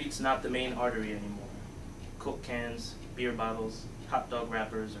 Main Street's not the main artery anymore. Coke cans, beer bottles, hot dog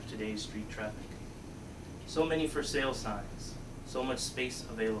wrappers are today's street traffic. So many for sale signs, so much space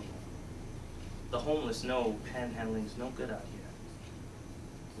available. The homeless know panhandling's no good out here.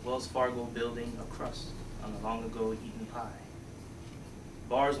 The Wells Fargo building a crust on a long ago eaten pie.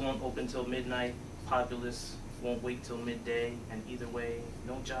 Bars won't open till midnight, populace won't wait till midday, and either way,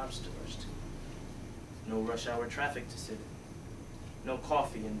 no jobs to rush to. No rush hour traffic to sit in. No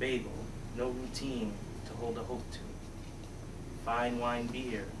coffee and bagel, no routine to hold a hope to. Fine wine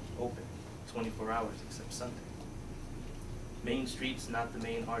beer, open 24 hours except Sunday. Main Street's not the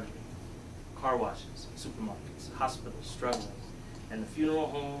main artery. Car washes, supermarkets, hospitals struggling, and the funeral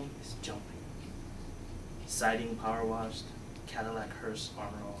home is jumping. Siding power washed, Cadillac hearse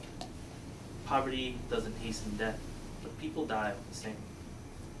armor all. Poverty doesn't hasten death, but people die all the same.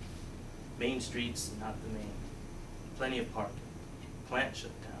 Main Street's not the main. Plenty of parking. Plant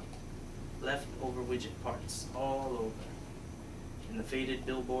shut down. Leftover widget parts all over. And the faded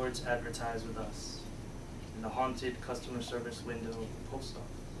billboards advertise with us. In the haunted customer service window of the post office.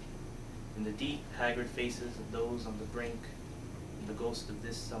 In the deep, haggard faces of those on the brink, and the ghost of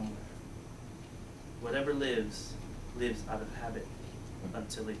this somewhere. Whatever lives, lives out of habit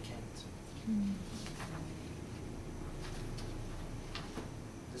until it can't.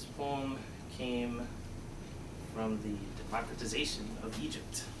 This poem came from the democratization of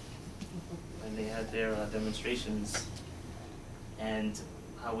Egypt when they had their demonstrations, and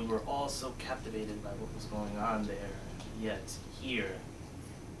how we were all so captivated by what was going on there. Yet here,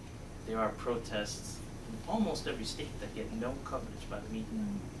 there are protests in almost every state that get no coverage by the media.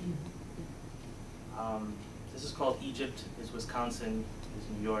 This is called Egypt, is Wisconsin,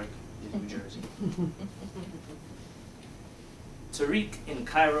 is New York, is New Jersey. Tariq in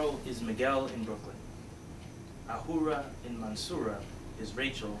Cairo is Miguel in Brooklyn. Ahura in Mansoura is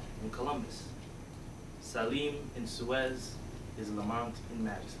Rachel in Columbus. Salim in Suez is Lamont in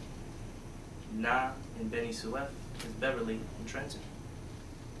Madison. Na in Beni Suef is Beverly in Trenton.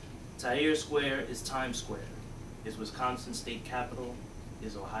 Tahrir Square is Times Square, is Wisconsin State Capitol,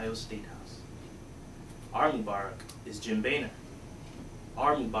 is Ohio State House. Our Mubarak is Jim Boehner.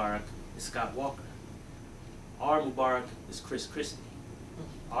 Our Mubarak is Scott Walker. Our Mubarak is Chris Christie.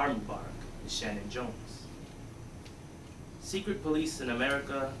 Our Mubarak is Shannon Jones. Secret police in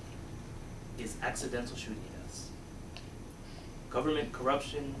America is accidental shooting deaths. Government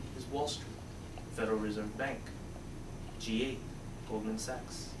corruption is Wall Street, Federal Reserve Bank, G8, Goldman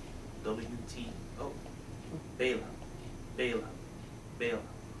Sachs, WTO, bailout, bailout, bailout,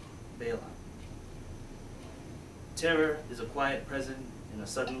 bailout. Terror is a quiet president in a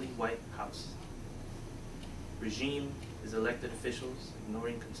suddenly white house. Regime is elected officials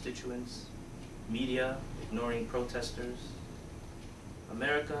ignoring constituents, media ignoring protesters.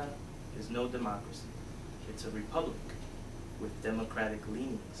 America is no democracy. It's a republic with democratic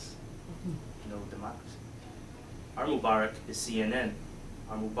leanings. No democracy. Our Mubarak is CNN.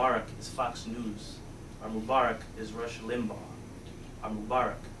 Our Mubarak is Fox News. Our Mubarak is Rush Limbaugh. Our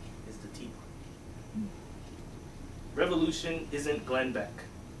Mubarak is the Tea Party. Revolution isn't Glenn Beck.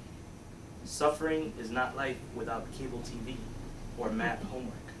 Suffering is not life without cable TV or math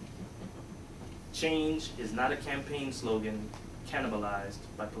homework. Change is not a campaign slogan cannibalized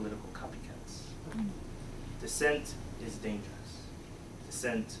by political copycats. Dissent is dangerous.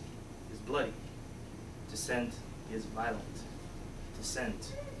 Dissent is bloody. Dissent is violent.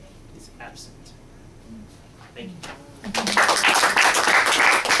 Dissent is absent. Thank you.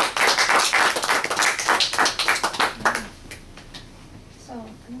 So, I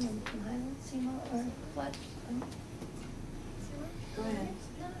don't know, Mylan, Seema, or what? Go ahead.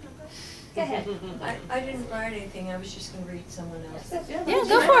 Go ahead. I didn't write anything, I was just gonna read someone else's, Yeah,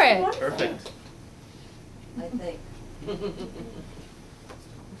 go for it. Perfect. I think.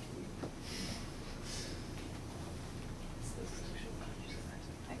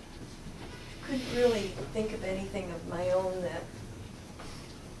 Couldn't really think of anything of my own that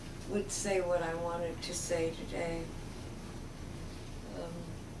would say what I wanted to say today.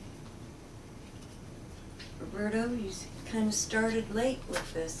 Roberto, you kind of started late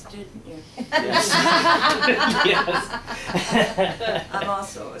with this, didn't you? Yes. Yes. I'm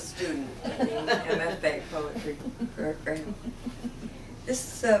also a student in the MFA poetry program.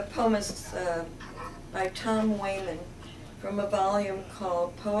 This poem is by Tom Wayman from a volume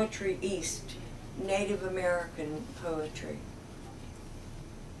called Poetry East, Native American Poetry.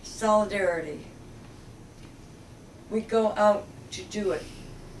 Solidarity. We go out to do it,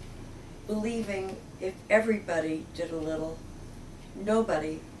 believing if everybody did a little,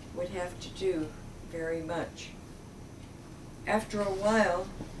 nobody would have to do very much. After a while,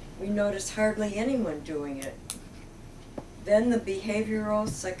 we notice hardly anyone doing it. Then the behavioral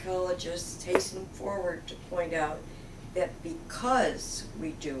psychologists hasten forward to point out that because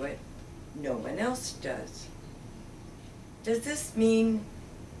we do it, no one else does. Does this mean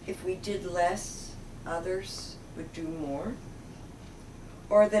if we did less, others would do more?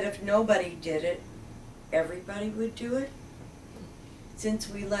 Or that if nobody did it, everybody would do it? Since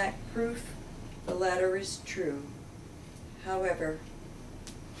we lack proof, the latter is true. However,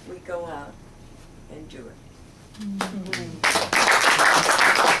 we go out and do it.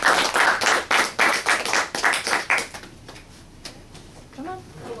 Come on.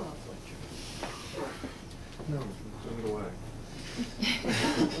 No, give it away.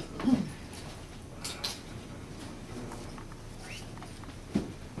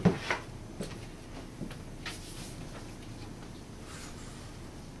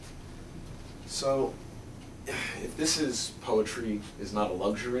 So, if this is poetry is not a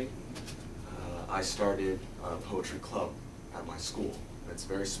luxury, I started a poetry club at my school. It's a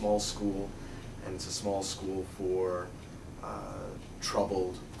very small school, and it's a small school for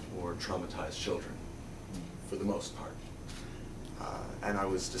troubled or traumatized children, for the most part. And I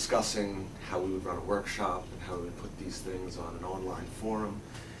was discussing how we would run a workshop and how we would put these things on an online forum,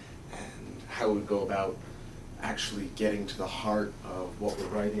 and how we would go about actually getting to the heart of what we're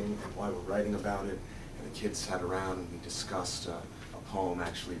writing and why we're writing about it. And the kids sat around and we discussed a poem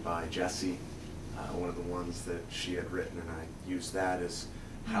actually by Jessie, one of the ones that she had written, and I used that as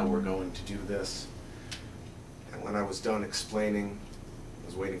how we're going to do this. And when I was done explaining, I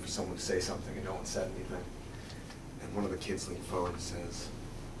was waiting for someone to say something and no one said anything. And one of the kids leaned forward and says,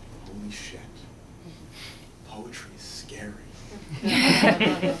 "Holy shit, poetry is scary." It's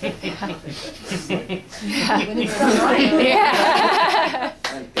like, When it's done right. Yeah.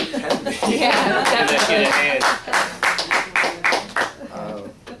 and it can be. Yeah,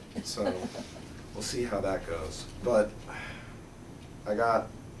 So we'll see how that goes. But I got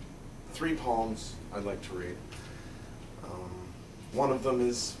 3 poems I'd like to read. One of them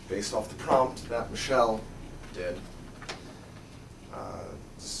is based off the prompt that Michelle did.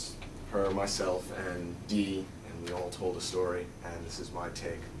 It's her, myself, and Dee, and we all told a story, and this is my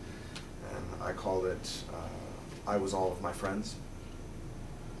take. And I called it, I Was All of My Friends.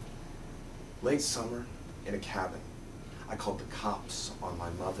 Late summer, in a cabin, I called the cops on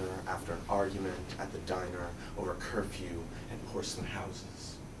my mother after an argument at the diner over curfew and porcelain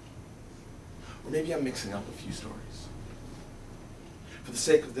houses. Or maybe I'm mixing up a few stories. For the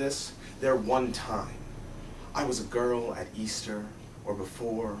sake of this, there one time, I was a girl at Easter, or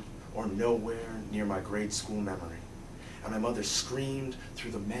before, or nowhere near my grade school memory, and my mother screamed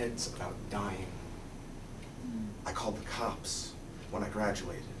through the meds about dying. I called the cops when I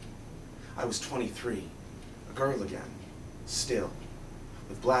graduated. I was 23, a girl again, still,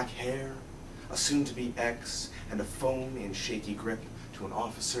 with black hair, a soon-to-be ex, and a phone in shaky grip to an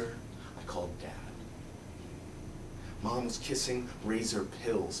officer I called Dad. Mom was kissing razor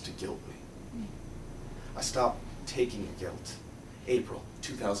pills to guilt me. I stopped taking the guilt, April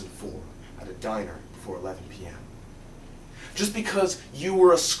 2004, at a diner before 11 p.m. Just because you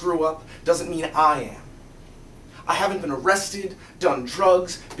were a screw-up doesn't mean I am. I haven't been arrested, done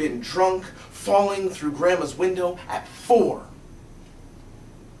drugs, been drunk, falling through Grandma's window at 4.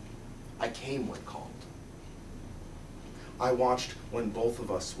 I came when called. I watched when both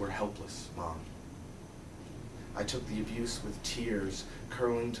of us were helpless, Mom. I took the abuse with tears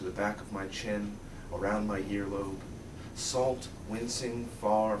curling to the back of my chin, around my earlobe, salt wincing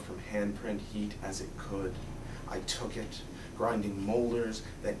far from handprint heat as it could. I took it, grinding molars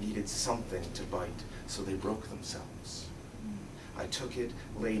that needed something to bite, so they broke themselves. I took it,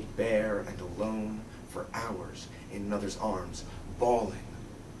 laid bare and alone for hours in another's arms, bawling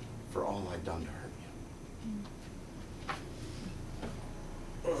for all I'd done to hurt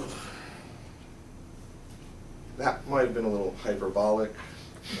you. Ugh. That might have been a little hyperbolic,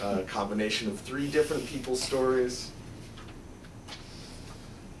 combination of 3 different people's stories,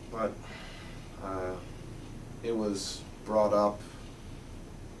 but it was brought up,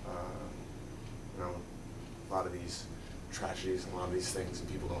 you know, a lot of these tragedies, a lot of these things, and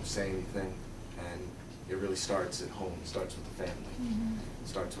people don't say anything, and it really starts at home. It starts with the family. It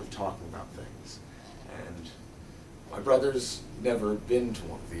starts with talking about things. And my brother's never been to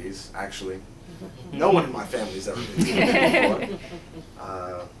one of these, actually. No one in my family's ever been to one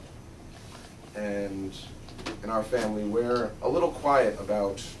before. And in our family, we're a little quiet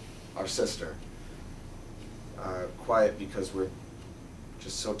about our sister. Quiet because we're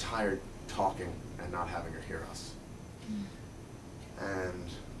just so tired talking and not having her hear us. And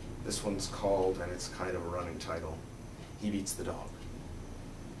this one's called, and it's kind of a running title, He Beats the Dog.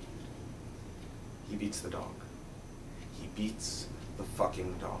 He beats the dog. He beats the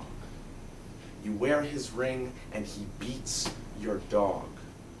fucking dog. You wear his ring and he beats your dog.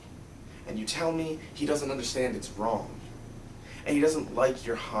 And you tell me he doesn't understand it's wrong. And he doesn't like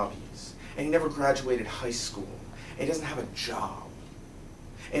your hobbies. And he never graduated high school. And he doesn't have a job.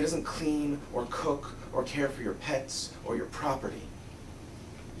 And he doesn't clean or cook or care for your pets or your property.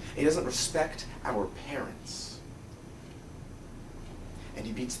 And he doesn't respect our parents. And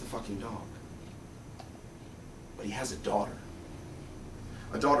he beats the fucking dog. But he has a daughter.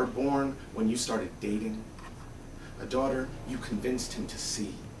 A daughter born when you started dating. A daughter you convinced him to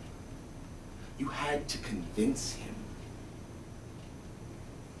see. You had to convince him.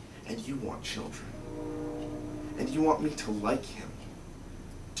 And you want children. And you want me to like him.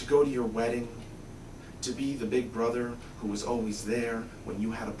 To go to your wedding. To be the big brother who was always there when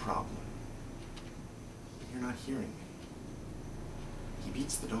you had a problem. But you're not hearing me. He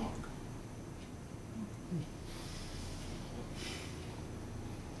beats the dog.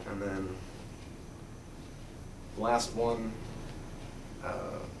 And then the last one,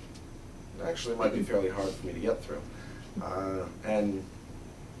 actually might be fairly hard for me to get through. And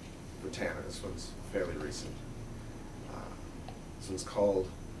for Tanner, this one's fairly recent. This one's called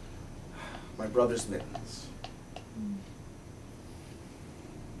my brother's mittens.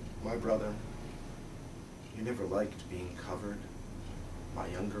 My brother, you never liked being covered. My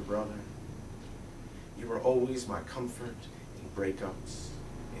younger brother, you were always my comfort in breakups,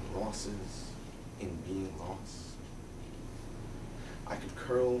 in losses, in being lost. I could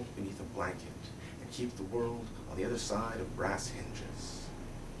curl beneath a blanket and keep the world on the other side of brass hinges.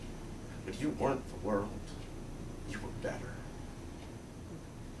 But you weren't the world, you were better.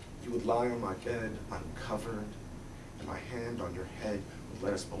 You would lie on my bed uncovered, and my hand on your head would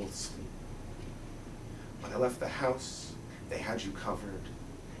let us both sleep. When I left the house, they had you covered,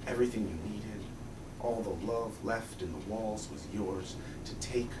 everything you needed. All the love left in the walls was yours to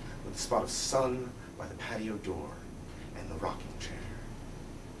take with a spot of sun by the patio door and the rocking chair.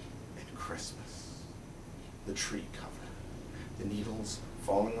 And Christmas, the tree cover, the needles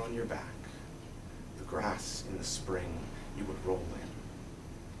falling on your back, the grass in the spring you would roll in.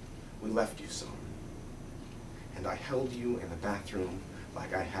 We left you some, and I held you in the bathroom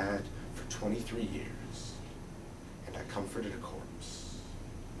like I had for 23 years, and I comforted a corpse,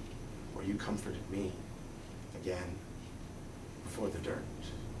 or you comforted me again before the dirt.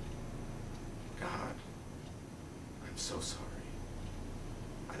 God, I'm so sorry.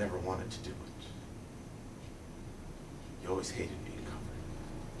 I never wanted to do it. You always hated being covered.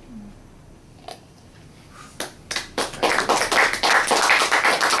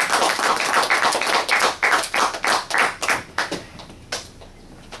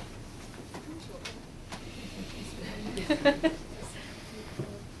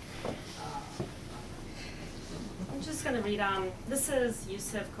 I'm just going to read, this is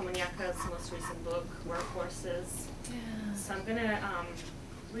Yusuf Komunyaka's most recent book, Workhorses. Yeah. So I'm going to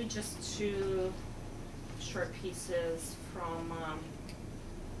read just two short pieces from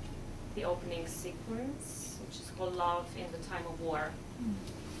the opening sequence, which is called Love in the Time of War.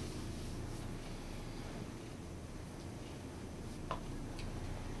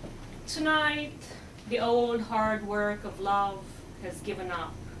 Tonight, the old hard work of love has given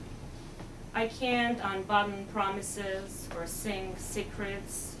up. I can't unbutton promises or sing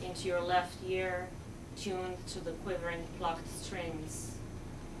secrets into your left ear, tuned to the quivering plucked strings.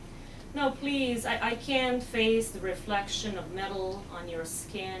 No, please, I can't face the reflection of metal on your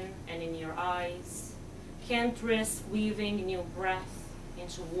skin and in your eyes. Can't risk weaving new breath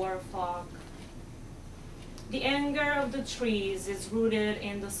into war fog. The anger of the trees is rooted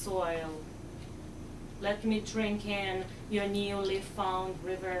in the soil. Let me drink in your newly found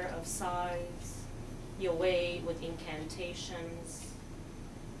river of sighs, your way with incantations.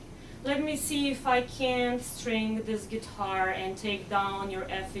 Let me see if I can't string this guitar and take down your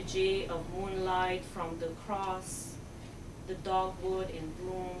effigy of moonlight from the cross, the dogwood in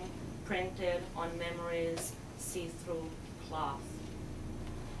bloom printed on memory's see-through cloth.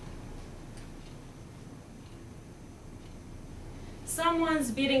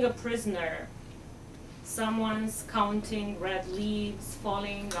 Someone's beating a prisoner. Someone's counting red leaves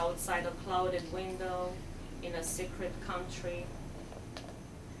falling outside a clouded window in a secret country.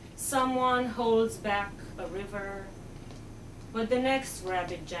 Someone holds back a river, but the next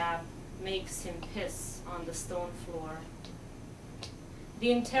rabbit jab makes him piss on the stone floor.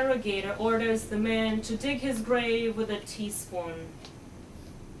 The interrogator orders the man to dig his grave with a teaspoon.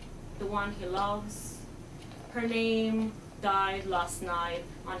 The one he loves, her name died last night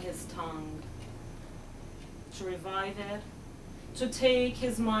on his tongue. To revive it, to take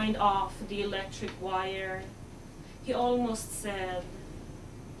his mind off the electric wire, he almost said,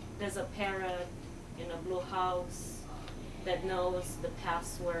 there's a parrot in a blue house that knows the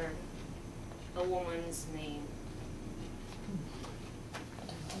password, a woman's name.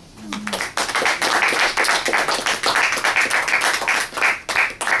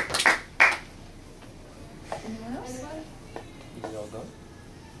 Anyone else? You all go?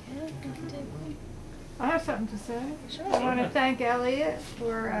 I have something to say. Sure. I want to thank Elliott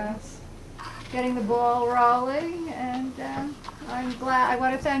for getting the ball rolling, and I'm glad. I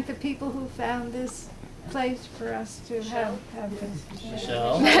want to thank the people who found this place for us to have this.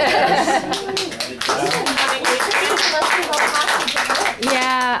 Michelle?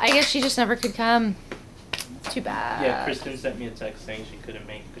 Yeah, I guess she just never could come. Too bad. Yeah, Kristen sent me a text saying she couldn't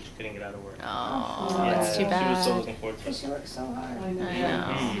make it because she couldn't get out of work. Oh, Yeah, that's too bad. She was so looking forward to Because it. she works so hard. I know. I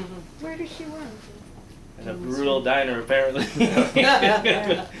know. Where does she work? In a brutal diner, apparently.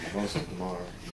 Most of tomorrow.